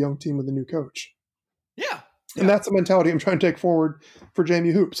want with a young team with a new coach. Yeah. And that's the mentality I'm trying to take forward for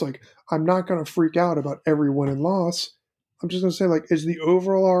Jamie Hoops. Like I'm not going to freak out about every win and loss. I'm just going to say, like, is the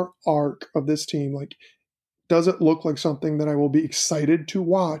overall arc of this team like? Does it look like something that I will be excited to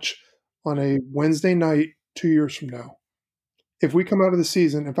watch on a Wednesday night 2 years from now? If we come out of the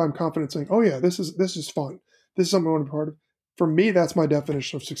season, if I'm confident saying, "Oh yeah, this is fun. This is something I want to be part of," for me, that's my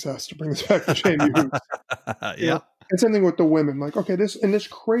definition of success. To bring this back to Jamie Hoops, Yeah. and same thing with the women. Like, okay, this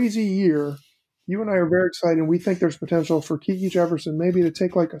crazy year, you and I are very excited, and we think there's potential for Kiki Jefferson maybe to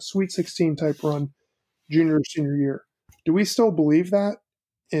take like a Sweet 16 type run, junior or senior year. Do we still believe that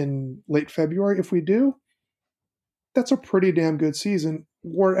in late February? If we do, that's a pretty damn good season.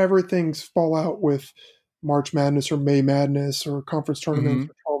 Wherever things fall out with March Madness or May Madness or conference tournaments Mhm.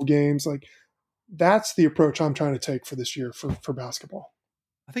 or 12 games, like that's the approach I'm trying to take for this year for basketball.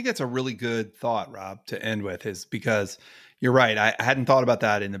 I think that's a really good thought, Rob, to end with, is because you're right. I hadn't thought about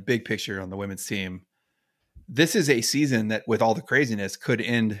that in the big picture on the women's team. This is a season that, with all the craziness, could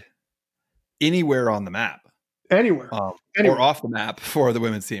end anywhere on the map, Anywhere. or Anywhere. off the map for the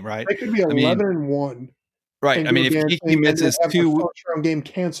women's team, right? They could be I mean, 11-1 right. and I go mean, if dancing Kiki and misses have the two, first round game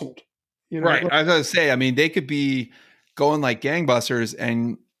canceled. right? Like, I was going to say, I mean, they could be going like gangbusters,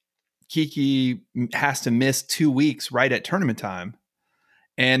 and Kiki has to miss 2 weeks right at tournament time,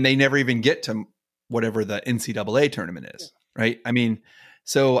 and they never even get to whatever the NCAA tournament is, right? I mean,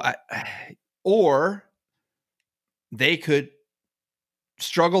 so or they could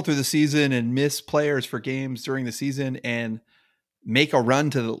struggle through the season and miss players for games during the season and make a run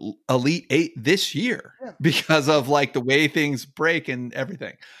to the Elite Eight this year Yeah. because of like the way things break and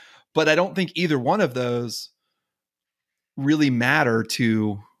everything. But I don't think either one of those really matter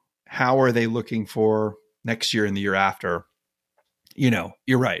to how are they looking for next year and the year after.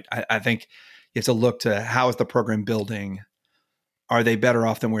 You're right. I think you have to look to how is the program building? Are they better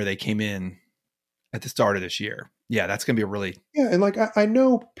off than where they came in at the start of this year? Yeah, that's going to be a really and like I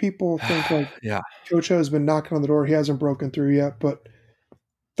know people think like yeah. Coach has been knocking on the door, he hasn't broken through yet, but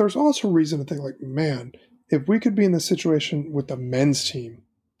there's also reason to think like, man, if we could be in this situation with the men's team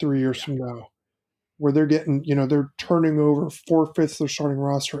 3 years from now, where they're getting, they're turning over 4/5 their starting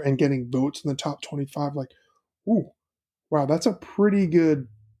roster and getting votes in the top 25, like, ooh, wow, that's a pretty good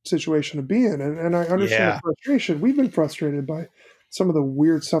situation to be in. And I understand the frustration. We've been frustrated by some of the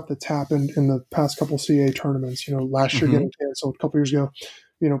weird stuff that's happened in the past couple CAA tournaments. Last year getting canceled, a couple years ago,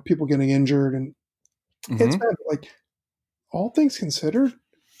 people getting injured, and it's bad. Like, all things considered,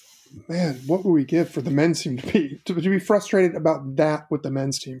 man, what would we give for the men's team to be frustrated about that with the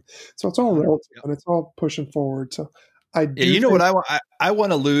men's team? So it's all relative, and it's all pushing forward. So I do. Yeah, what I want? I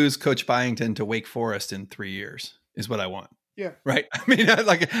want to lose Coach Byington to Wake Forest in 3 years. Is what I want. Yeah. Right. I mean,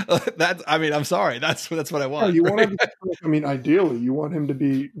 like that's. I mean, I'm sorry. That's what I want. Yeah, you right? want him I mean, ideally, you want him to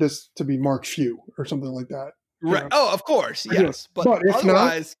be Mark Few or something like that. Right. Oh, of course. Yes. But if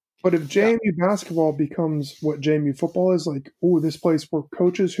otherwise, but if JMU basketball becomes what JMU football is, like, this place where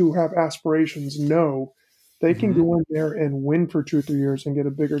coaches who have aspirations know they can go in there and win for 2 or 3 years and get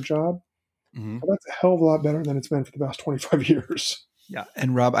a bigger job, well, that's a hell of a lot better than it's been for the past 25 years. Yeah.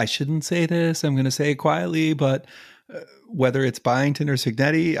 And Rob, I shouldn't say this. I'm going to say it quietly, but whether it's Byington or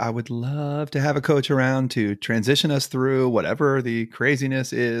Signetti, I would love to have a coach around to transition us through whatever the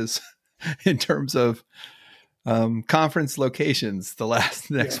craziness is in terms of conference locations the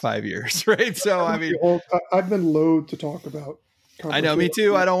next 5 years. Right. So, I mean, I've been loath to talk about. I know, me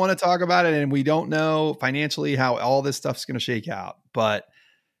too. I don't want to talk about it. And we don't know financially how all this stuff's going to shake out. But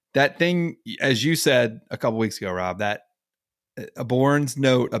that thing, as you said a couple weeks ago, Rob, that a Bourne's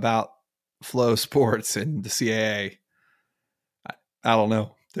note about Flow Sports and the CAA, I don't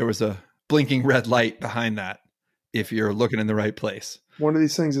know. There was a blinking red light behind that if you're looking in the right place. One of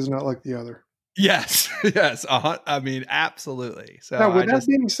these things is not like the other. Yes. Yes. I mean, absolutely. So now, with that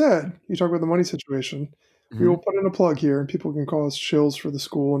being said, you talk about the money situation. We will put in a plug here, and people can call us shills for the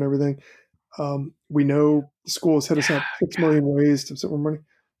school and everything. We know the school has hit us up 6 million ways to submit more money.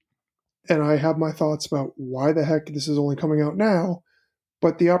 And I have my thoughts about why the heck this is only coming out now.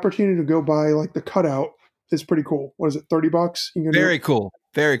 But the opportunity to go buy like the cutout is pretty cool. What is it, $30? Very cool.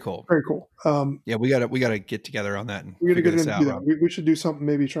 Very cool. Very cool. Yeah, we gotta get together on that and we gotta get into that. We should do something.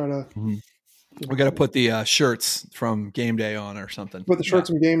 Maybe try to. We got to put the shirts from game day on or something. Put the shirts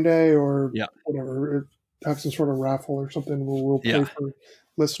from game day or whatever. Have some sort of raffle or something. We'll pay for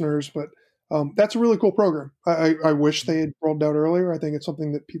listeners. But that's a really cool program. I wish they had rolled out earlier. I think it's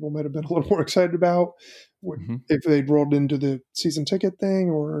something that people might have been a little more excited about if they'd rolled into the season ticket thing.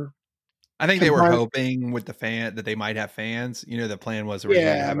 Or I think they were hoping with the fan that they might have fans. The plan was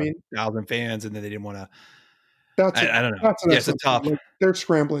originally to have 1,000 fans, and then they didn't want to. I don't know. It's a tough. Like, they're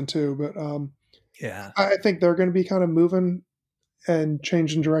scrambling too, but yeah, I think they're going to be kind of moving and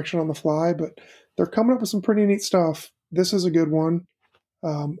changing direction on the fly. But they're coming up with some pretty neat stuff. This is a good one.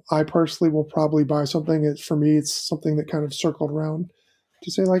 I personally will probably buy something. For me, it's something that kind of circled around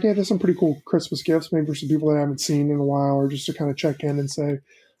to say like, hey, there's some pretty cool Christmas gifts, maybe for some people that I haven't seen in a while, or just to kind of check in and say,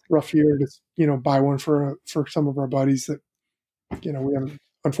 rough year to buy one for some of our buddies that we haven't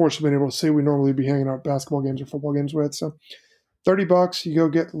unfortunately been able to see. We normally be hanging out at basketball games or football games with. So $30, you go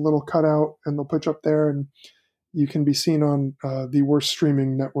get a little cutout, and they'll put you up there, and you can be seen on the worst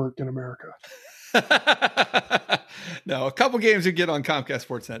streaming network in America. No, a couple games you get on Comcast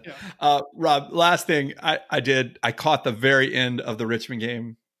Sportsnet. Yeah. Rob, last thing I caught the very end of the Richmond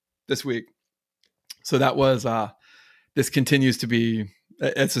game this week. So that was, this continues to be,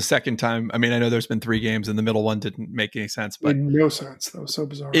 it's the second time. I mean, I know there's been 3 games and the middle one didn't make any sense, but it made no sense. That was so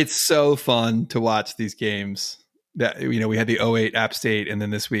bizarre. It's so fun to watch these games that, we had the 08 App State, and then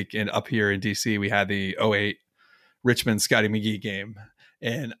this week up here in DC, we had the 08 Richmond Scotty McGee game.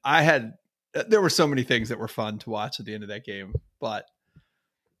 And there were so many things that were fun to watch at the end of that game, but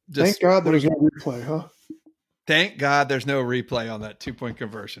thank God there's no replay, huh? Thank God there's no replay on that 2-point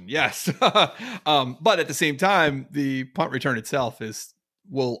conversion. Yes. But at the same time, the punt return itself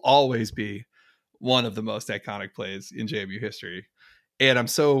will always be one of the most iconic plays in JMU history. And I'm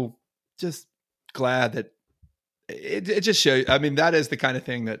so just glad that it just shows. I mean, that is the kind of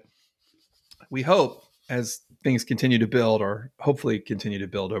thing that we hope, as things continue to build, or hopefully continue to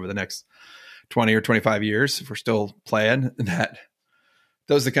build over the next 20 or 25 years, if we're still playing, that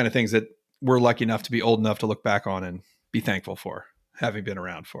those are the kind of things that we're lucky enough to be old enough to look back on and be thankful for having been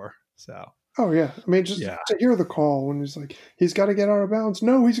around for. So Oh yeah, I mean, just Yeah. to hear the call when he's like, he's got to get out of bounds.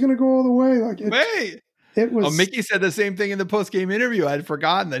 No, he's going to go all the way. Like Wait. it Oh, was. Mickey said the same thing in the post game interview. I'd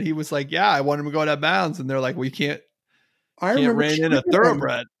forgotten that he was like, "Yeah, I want him to go out of bounds," and they're like, "We can't I remember rein in a screaming at him.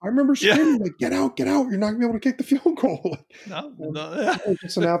 thoroughbred." I remember Yeah. screaming like, "Get out! Get out! You're not going to be able to kick the field goal." No. It was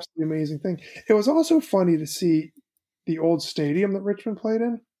just an absolutely amazing thing. It was also funny to see the old stadium that Richmond played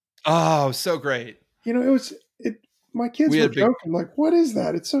in. Oh, so great. You know, it was it. My kids were joking like, "What is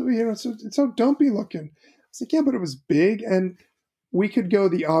that? It's so it's so dumpy looking." I was like, "Yeah, but it was big, and we could go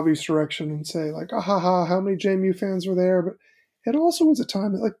the obvious direction and say like, ah ha ha, how many JMU fans were there?" But it also was a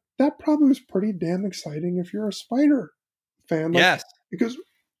time that like that probably was pretty damn exciting if you're a Spider fan. Like, yes, because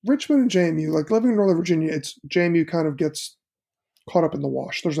Richmond and JMU, like living in Northern Virginia, it's JMU kind of gets caught up in the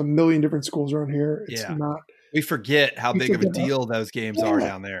wash. There's a million different schools around here. It's not. We forget how big of a deal those games are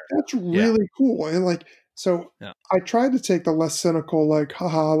down there. That's really cool. And like, so I tried to take the less cynical, like,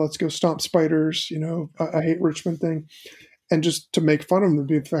 haha, let's go stomp Spiders, you know, I hate Richmond thing. And just to make fun of them,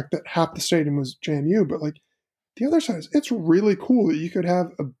 the fact that half the stadium was JMU. But like the other side is it's really cool that you could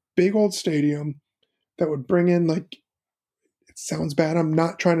have a big old stadium that would bring in like, it sounds bad. I'm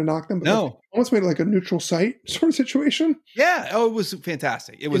not trying to knock them, but like, almost made it like a neutral site sort of situation. Yeah. Oh, it was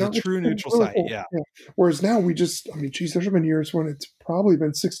fantastic. It was a true neutral site. Cool. Yeah. Whereas now we just, I mean, geez, there's been years when it's probably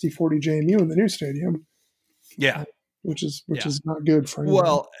been 60-40 JMU in the new stadium. Yeah. Which is not good for anyone.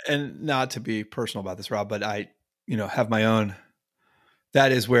 Well, and not to be personal about this, Rob, but I, have my own.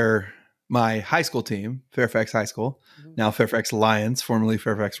 That is where my high school team, Fairfax High School, now Fairfax Lions, formerly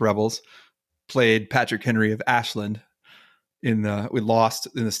Fairfax Rebels, played Patrick Henry of Ashland. We lost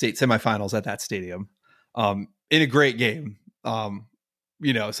in the state semifinals at that stadium, in a great game.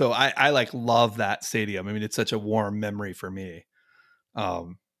 So I like love that stadium. I mean, it's such a warm memory for me.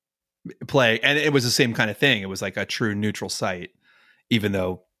 Play, and it was the same kind of thing. It was like a true neutral site, even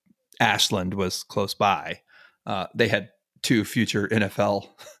though Ashland was close by. They had two future NFL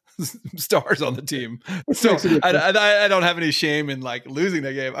stars on the team, so I don't have any shame in like losing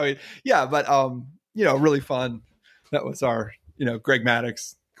that game. I mean, yeah, but really fun. That was our, Greg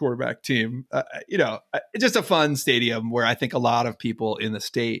Maddox quarterback team. Just a fun stadium where I think a lot of people in the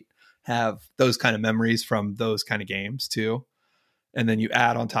state have those kind of memories from those kind of games too. And then you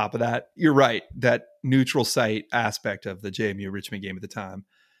add on top of that, you're right, that neutral site aspect of the JMU Richmond game at the time.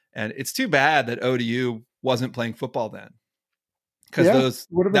 And it's too bad that ODU wasn't playing football then, because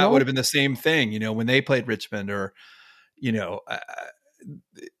that would have been the same thing, when they played Richmond, or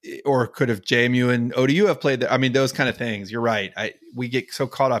could have JMU and ODU have played there? I mean, those kind of things. You're right. We get so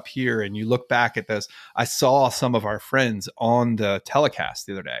caught up here, and you look back at those. I saw some of our friends on the telecast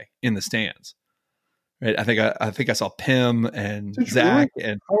the other day in the stands. Right. I think I saw Pim and Zach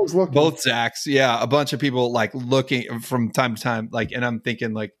and both Zachs. Yeah. A bunch of people like looking from time to time, like, and I'm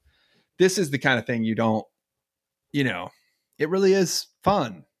thinking like, this is the kind of thing you don't, it really is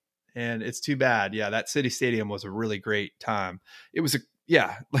fun, and it's too bad. Yeah. That City Stadium was a really great time. It was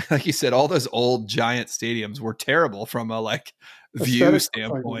like you said, all those old giant stadiums were terrible from a like view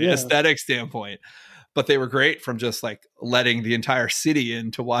standpoint, aesthetic standpoint. But they were great from just like letting the entire city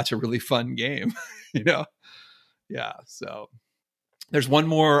in to watch a really fun game, Yeah. So there's one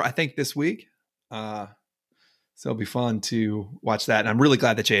more, I think, this week. So it'll be fun to watch that. And I'm really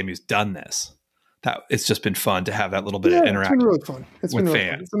glad that JMU's done this. That it's just been fun to have that little bit of interaction. It's been really fun. It's been really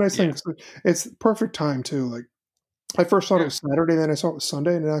fun. It's a nice thing. It's perfect time too. Like I first thought it was Saturday, then I saw it was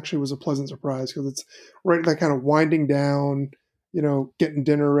Sunday, and it actually was a pleasant surprise because it's right at that kind of winding down, getting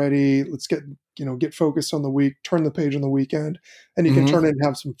dinner ready. Let's get focused on the week, turn the page on the weekend, and you can turn it and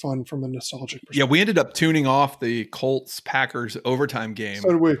have some fun from a nostalgic perspective. Yeah, we ended up tuning off the Colts-Packers overtime game. So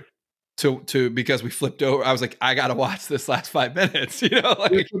did we. Because we flipped over. I was like, I got to watch this last 5 minutes,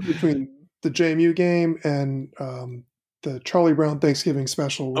 between the JMU game and the Charlie Brown Thanksgiving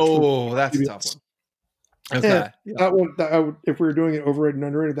special. That's a tough one. Okay. That one, if we were doing it overrated and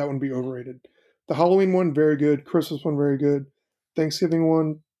underrated, that one would be overrated. The Halloween one, very good. Christmas one, very good. Thanksgiving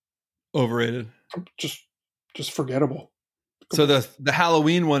one, overrated. Just forgettable. So the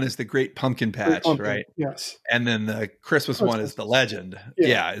Halloween one is the Great Pumpkin Patch, right? Yes. And then the Christmas one is the Legend.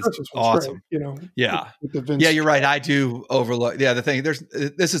 Yeah, it's awesome. Great, yeah. You're right. I do overlook. Yeah, the thing this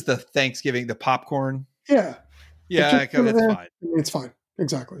is the Thanksgiving, the popcorn. Yeah. Yeah, it's fine. It's fine.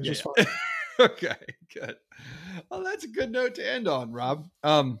 Exactly. It's just fine. Okay, good. Well, that's a good note to end on, Rob.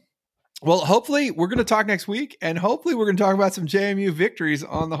 Well, hopefully we're going to talk next week, and hopefully we're going to talk about some JMU victories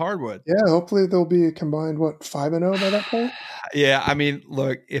on the hardwood. Yeah, hopefully they'll be a combined 5-0 by that point. Yeah, I mean,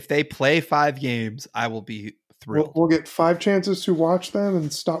 look, if they play 5 games, I will be thrilled. We'll get 5 chances to watch them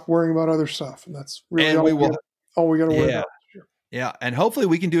and stop worrying about other stuff, and that's really all we got to worry about. Yeah. And hopefully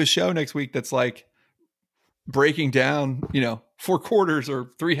we can do a show next week that's like breaking down, 4 quarters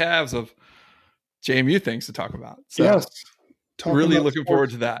or 3 halves of JMU things to talk about. So Yes. really looking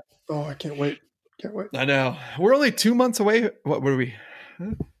forward to that. Oh, I can't wait. I know. We're only 2 months away. What are we?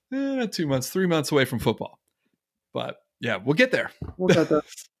 2 months, 3 months away from football. But yeah, we'll get there. We'll get there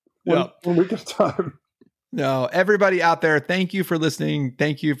when we get time. No, everybody out there, thank you for listening.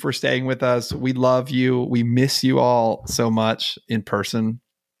 Thank you for staying with us. We love you. We miss you all so much in person.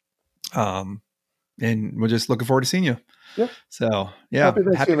 And we're just looking forward to seeing you. Yeah. So yeah,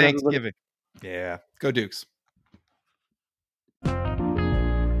 happy Thanksgiving. Yeah. Go Dukes.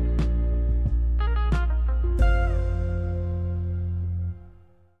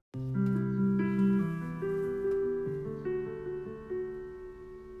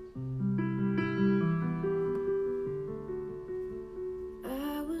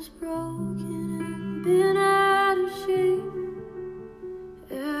 Broken and been out of shape.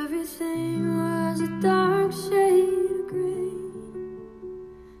 Everything was a dark shade of gray.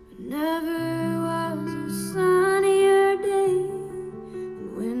 Never was a sunnier day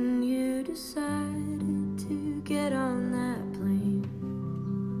than when you decided to get on that plane.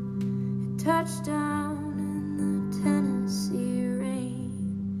 It touched down in the Tennessee rain,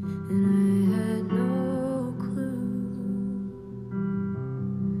 and I had no clue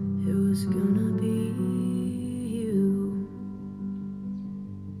it was gonna be you.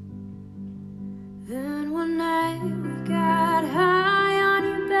 Then one night we got high on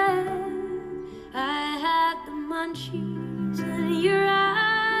your bed. I had the munchies and your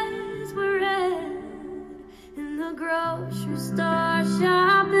eyes were red. In the grocery store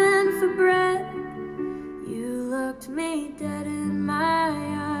shopping for bread, you looked me dead in my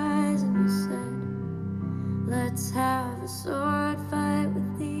eyes and you said, let's have a sword fight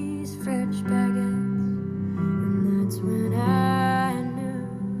with these French baguettes. And that's when I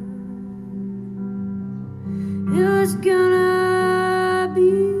knew it was gonna